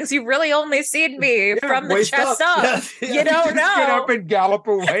recordings, you've really only seen me from the chest up. Yes, yes. You don't know. Get up and gallop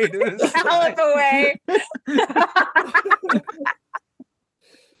away. Gallop away.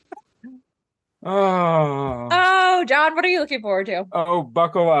 Oh, John, what are you looking forward to? Oh,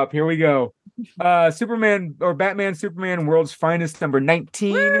 buckle up. Here we go. Superman or Batman Superman World's Finest number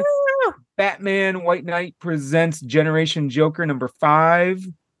 19. Woo! Batman White Knight presents Generation Joker number 5.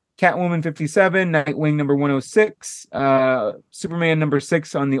 Catwoman 57, Nightwing number 106, Superman number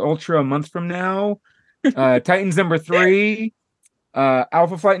 6 on the Ultra a month from now, Titans number 3,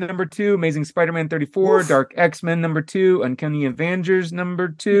 Alpha Flight number 2, Amazing Spider-Man 34, Oof. Dark X-Men number 2, Uncanny Avengers number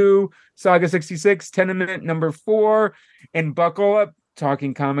 2, Saga 66, Tenement number 4, and buckle up,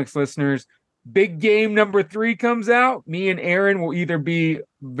 Talking Comics listeners. Big Game number 3 comes out. Me and Aaron will either be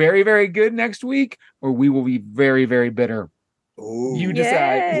very, very good next week, or we will be very, very bitter. Ooh. You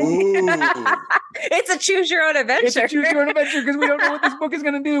decide. It's a choose your own adventure. It's a choose your own adventure because we don't know what this book is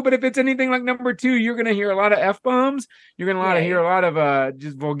going to do. But if it's anything like number 2, you're going to hear a lot of F-bombs. You're going to hear a lot of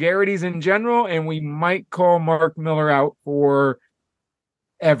just vulgarities in general. And we might call Mark Miller out for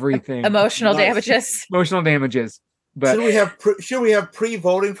everything. Emotional damages. Emotional damages. But should we have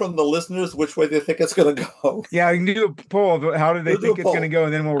pre-voting from the listeners which way they think it's going to go? Yeah, we can do a poll of how do they think it's going to go,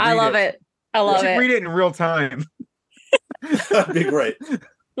 and then we'll read it. I love it. We should read it in real time. That'd be great.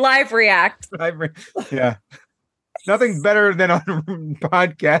 Live react. Yeah. Nothing better than on a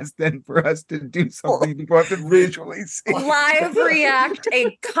podcast than for us to do something people have to visually see. Live react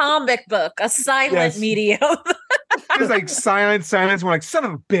a comic book, a silent medium. It's like silence. We're like, son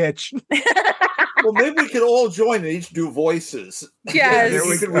of a bitch. Well, maybe we can all join and each do voices. Yes.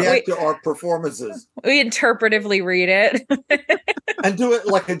 We can react to our performances. We interpretively read it. And do it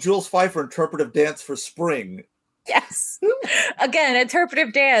like a Jules Pfeiffer interpretive dance for spring. Yes. Again,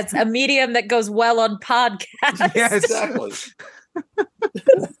 interpretive dance, a medium that goes well on podcasts. Yes, exactly.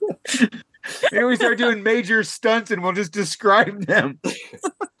 Maybe we start doing major stunts and we'll just describe them.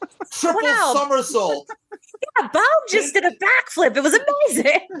 Triple somersault. Yeah, Bob just did a backflip. It was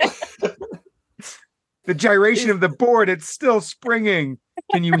amazing. The gyration of the board, it's still springing.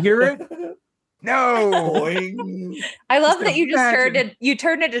 Can you hear it? No. Boing. I love that you just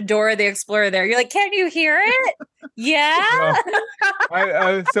turned into Dora the Explorer there. You're like, can you hear it? Yeah.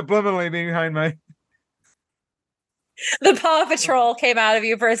 I subliminally behind my. The Paw Patrol came out of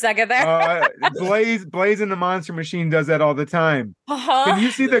you for a second there. Blaze in the Monster Machine does that all the time. Uh-huh. Can you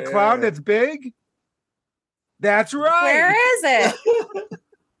see the cloud that's big? That's right. Where is it?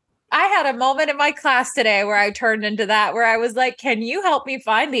 I had a moment in my class today where I turned into that, where I was like, can you help me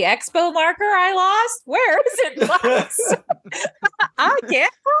find the expo marker I lost? Where is it, class? I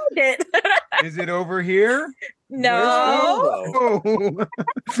can't find it. Is it over here? No.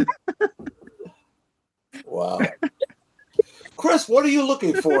 Wow. Chris, what are you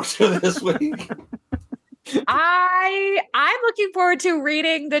looking forward to this week? I'm looking forward to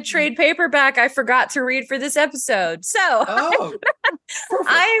reading the trade paperback I forgot to read for this episode. So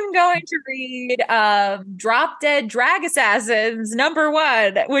I'm going to read Drop Dead Drag Assassins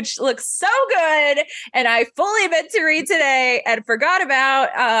 #1, which looks so good. And I fully meant to read today and forgot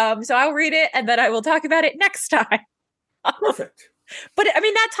about. So I'll read it and then I will talk about it next time. Perfect. But I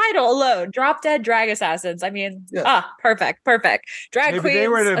mean, that title alone, Drop Dead Drag Assassins. I mean, perfect. Drag Maybe queens, they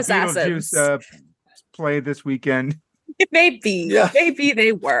were the assassins. Beetlejuice play this weekend. Maybe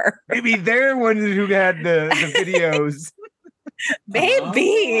they were. Maybe they're ones who had the videos.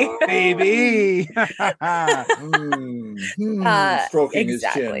 Maybe. Stroking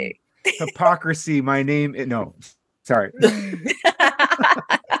exactly. his chin. Hypocrisy. My name. No, sorry.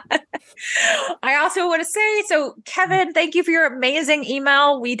 I also want to say. So, Kevin, thank you for your amazing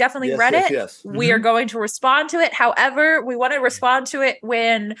email. We definitely read it. Yes. We are going to respond to it. However, we want to respond to it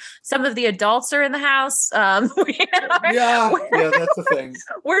when some of the adults are in the house. Yeah, that's the thing.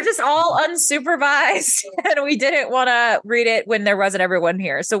 We're just all unsupervised, and we didn't want to read it when there wasn't everyone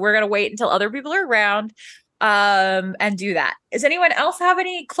here. So we're going to wait until other people are around and do that. Does anyone else have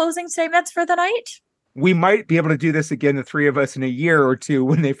any closing statements for the night? We might be able to do this again, the three of us, in a year or two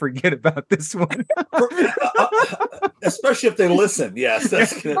when they forget about this one. Especially if they listen. Yes.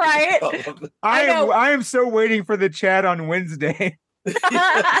 That's right. I am so waiting for the chat on Wednesday.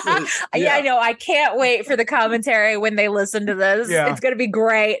 Yeah, I know. I can't wait for the commentary when they listen to this. Yeah. It's going to be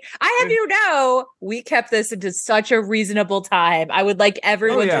great. I have you know, we kept this into such a reasonable time. I would like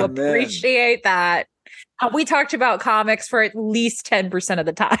everyone to appreciate that. We talked about comics for at least 10% of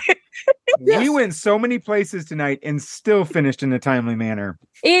the time. We went so many places tonight and still finished in a timely manner.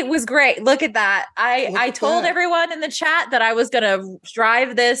 It was great. Look at that. I told everyone in the chat that I was going to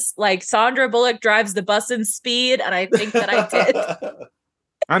drive this like Sandra Bullock drives the bus in Speed, and I think that I did.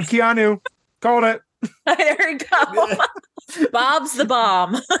 I'm Keanu. Called it. There you go. Bob's the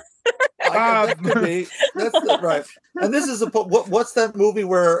bomb. That could be. That's right. And this is what's that movie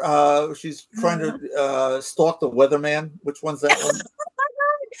where she's trying to stalk the weatherman? Which one's that one?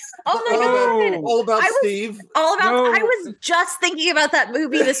 Oh my God. All about Steve. I was just thinking about that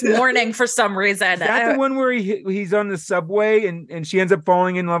movie this morning for some reason. Is that the one where he's on the subway and she ends up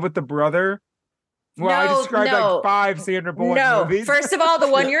falling in love with the brother? Well, I described like 5 Sandra Bullock movies. First of all, the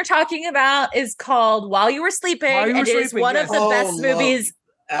one you're talking about is called While You Were Sleeping, and it is one of the best movies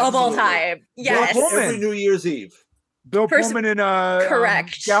of all time. Yes. Every New Year's Eve. Bill Pullman and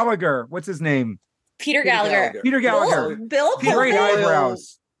correct. Gallagher. What's his name? Peter Gallagher. Peter Gallagher. Bill Pullman. Great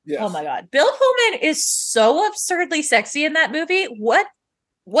eyebrows. Yes. Oh my God. Bill Pullman is so absurdly sexy in that movie. What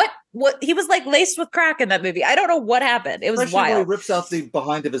he was like laced with crack in that movie. I don't know what happened. It was Especially wild. When he rips out the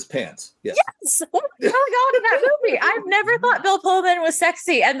behind of his pants. Yes. What was going on in that movie? I've never thought Bill Pullman was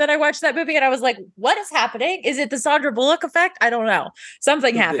sexy. And then I watched that movie and I was like, what is happening? Is it the Sandra Bullock effect? I don't know.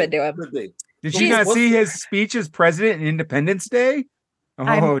 Something happened to him. Did you not see his speech as president in Independence Day?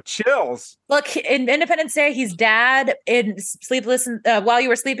 Oh, chills. Look, in Independence Day, he's dad. In Sleepless, While You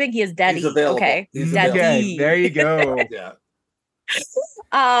Were Sleeping, he is daddy. He's available. Okay. He's daddy. Okay, there you go. Yeah.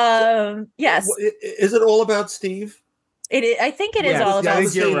 Yes. Is it all about Steve? I think it is all about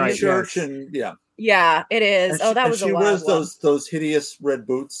Steve. Right, church and Yeah, it is. That was a she wild wears those hideous red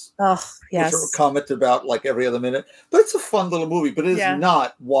boots. Oh, yes. Which are commented about like every other minute. But it's a fun little movie. But it is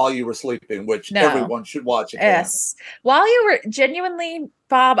not While You Were Sleeping, which everyone should watch. Yes. While You Were genuinely,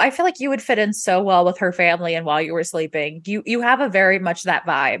 Bob, I feel like you would fit in so well with her family and While You Were Sleeping. You have a very much that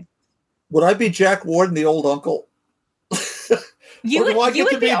vibe. Would I be Jack Warden, the old uncle? You would be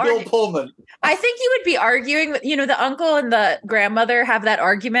Bill Pullman. I think you would be arguing with, the uncle and the grandmother have that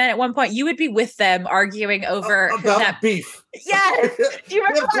argument at one point. You would be with them arguing over about that beef. Yes. Do you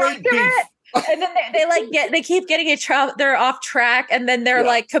remember that argument? And then they keep getting they're off track, and then they're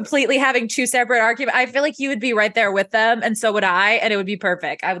like completely having two separate arguments. I feel like you would be right there with them, and so would I, and it would be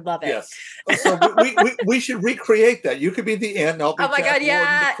perfect. I would love it. Yes. So we should recreate that. You could be the aunt, and I'll be my God,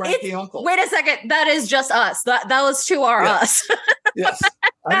 the cranky uncle. Wait a second, that is just us. Those two are us. Yes,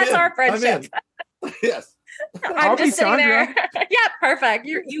 that's our friendship. Yes. I'm just sitting there. Yeah, perfect.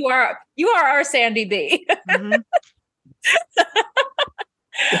 You are our Sandy B. Mm-hmm.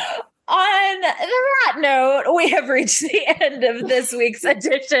 On that note, we have reached the end of this week's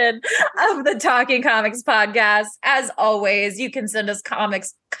edition of the Talking Comics podcast. As always, you can send us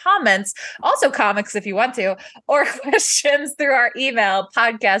comments, also comics if you want to, or questions through our email,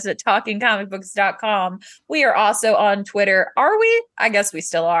 podcast@talkingcomicbooks.com. We are also on Twitter. Are we? I guess we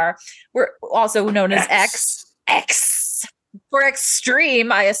still are. We're also known as X for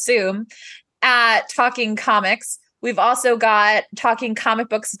extreme, I assume, at Talking Comics. We've also got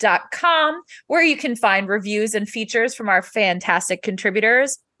talkingcomicbooks.com, where you can find reviews and features from our fantastic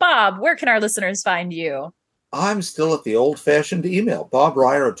contributors. Bob, where can our listeners find you? I'm still at the old-fashioned email,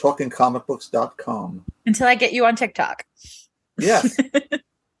 bobryer@talkingcomicbooks.com. Until I get you on TikTok. Yes.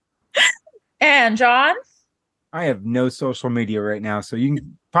 And John? I have no social media right now, so you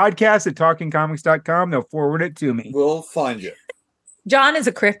can podcast at talkingcomics.com. They'll forward it to me. We'll find you. John is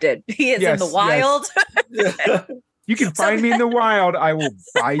a cryptid. He is in the wild. Yes. You can find me in the wild. I will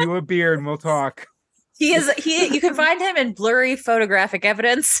buy you a beer and we'll talk. You can find him in blurry photographic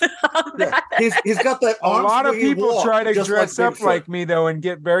evidence. He's got that. A lot of people try to dress up like me though and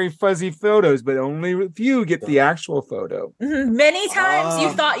get very fuzzy photos, but only if you get the actual photo. Mm-hmm. Many times you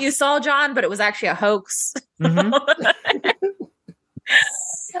thought you saw John, but it was actually a hoax. Mm-hmm.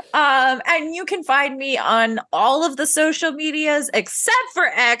 And you can find me on all of the social medias except for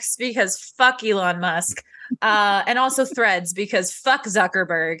X because fuck Elon Musk. And also Threads because fuck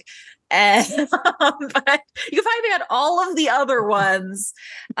Zuckerberg. And but you can find me on all of the other ones.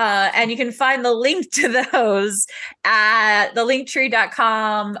 And you can find the link to those at the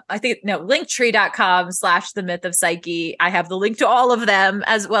linktree.com. Linktree.com/the myth of Psyche. I have the link to all of them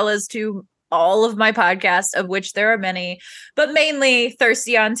as well as to all of my podcasts, of which there are many, but mainly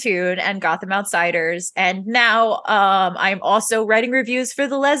Thirsty on Tune and Gotham Outsiders. And now I'm also writing reviews for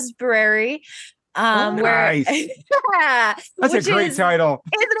the Lesbrary. Nice. That's a great title.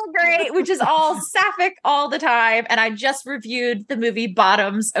 Isn't it great? Which is all sapphic all the time. And I just reviewed the movie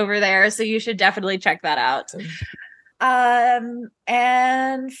Bottoms over there, so you should definitely check that out.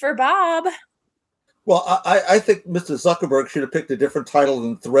 And for Bob. Well, I think Mr. Zuckerberg should have picked a different title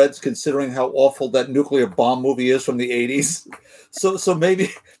than Threads, considering how awful that nuclear bomb movie is from the 80s. So maybe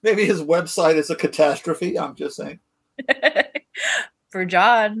his website is a catastrophe. I'm just saying. For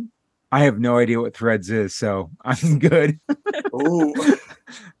John. I have no idea what Threads is, so I'm good. Ooh.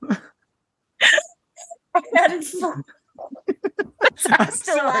 I'm still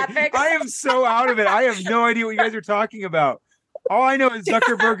laughing. I am so out of it. I have no idea what you guys are talking about. All I know is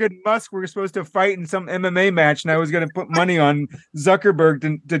Zuckerberg and Musk were supposed to fight in some MMA match, and I was going to put money on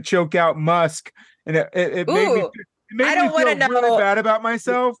Zuckerberg to choke out Musk, and it made me feel really bad about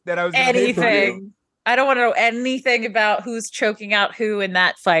myself that I was going to pay for it. I don't want to know anything about who's choking out who in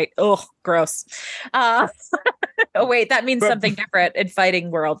that fight. Oh, gross. Oh, wait, that means something different in fighting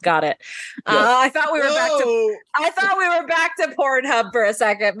world. Got it. Yes. I thought we were back to Pornhub for a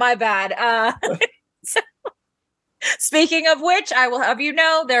second. My bad. Speaking of which, I will have you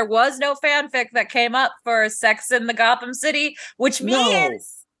know there was no fanfic that came up for Sex in the Gotham City, which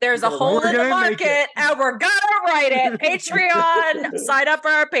means there's a hole in the market, and we're gonna write it. Patreon, sign up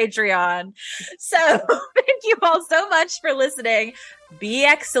for our Patreon. So thank you all so much for listening. Be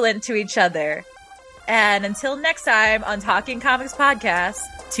excellent to each other. And until next time on Talking Comics Podcast,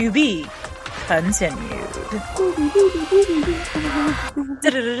 to be continued.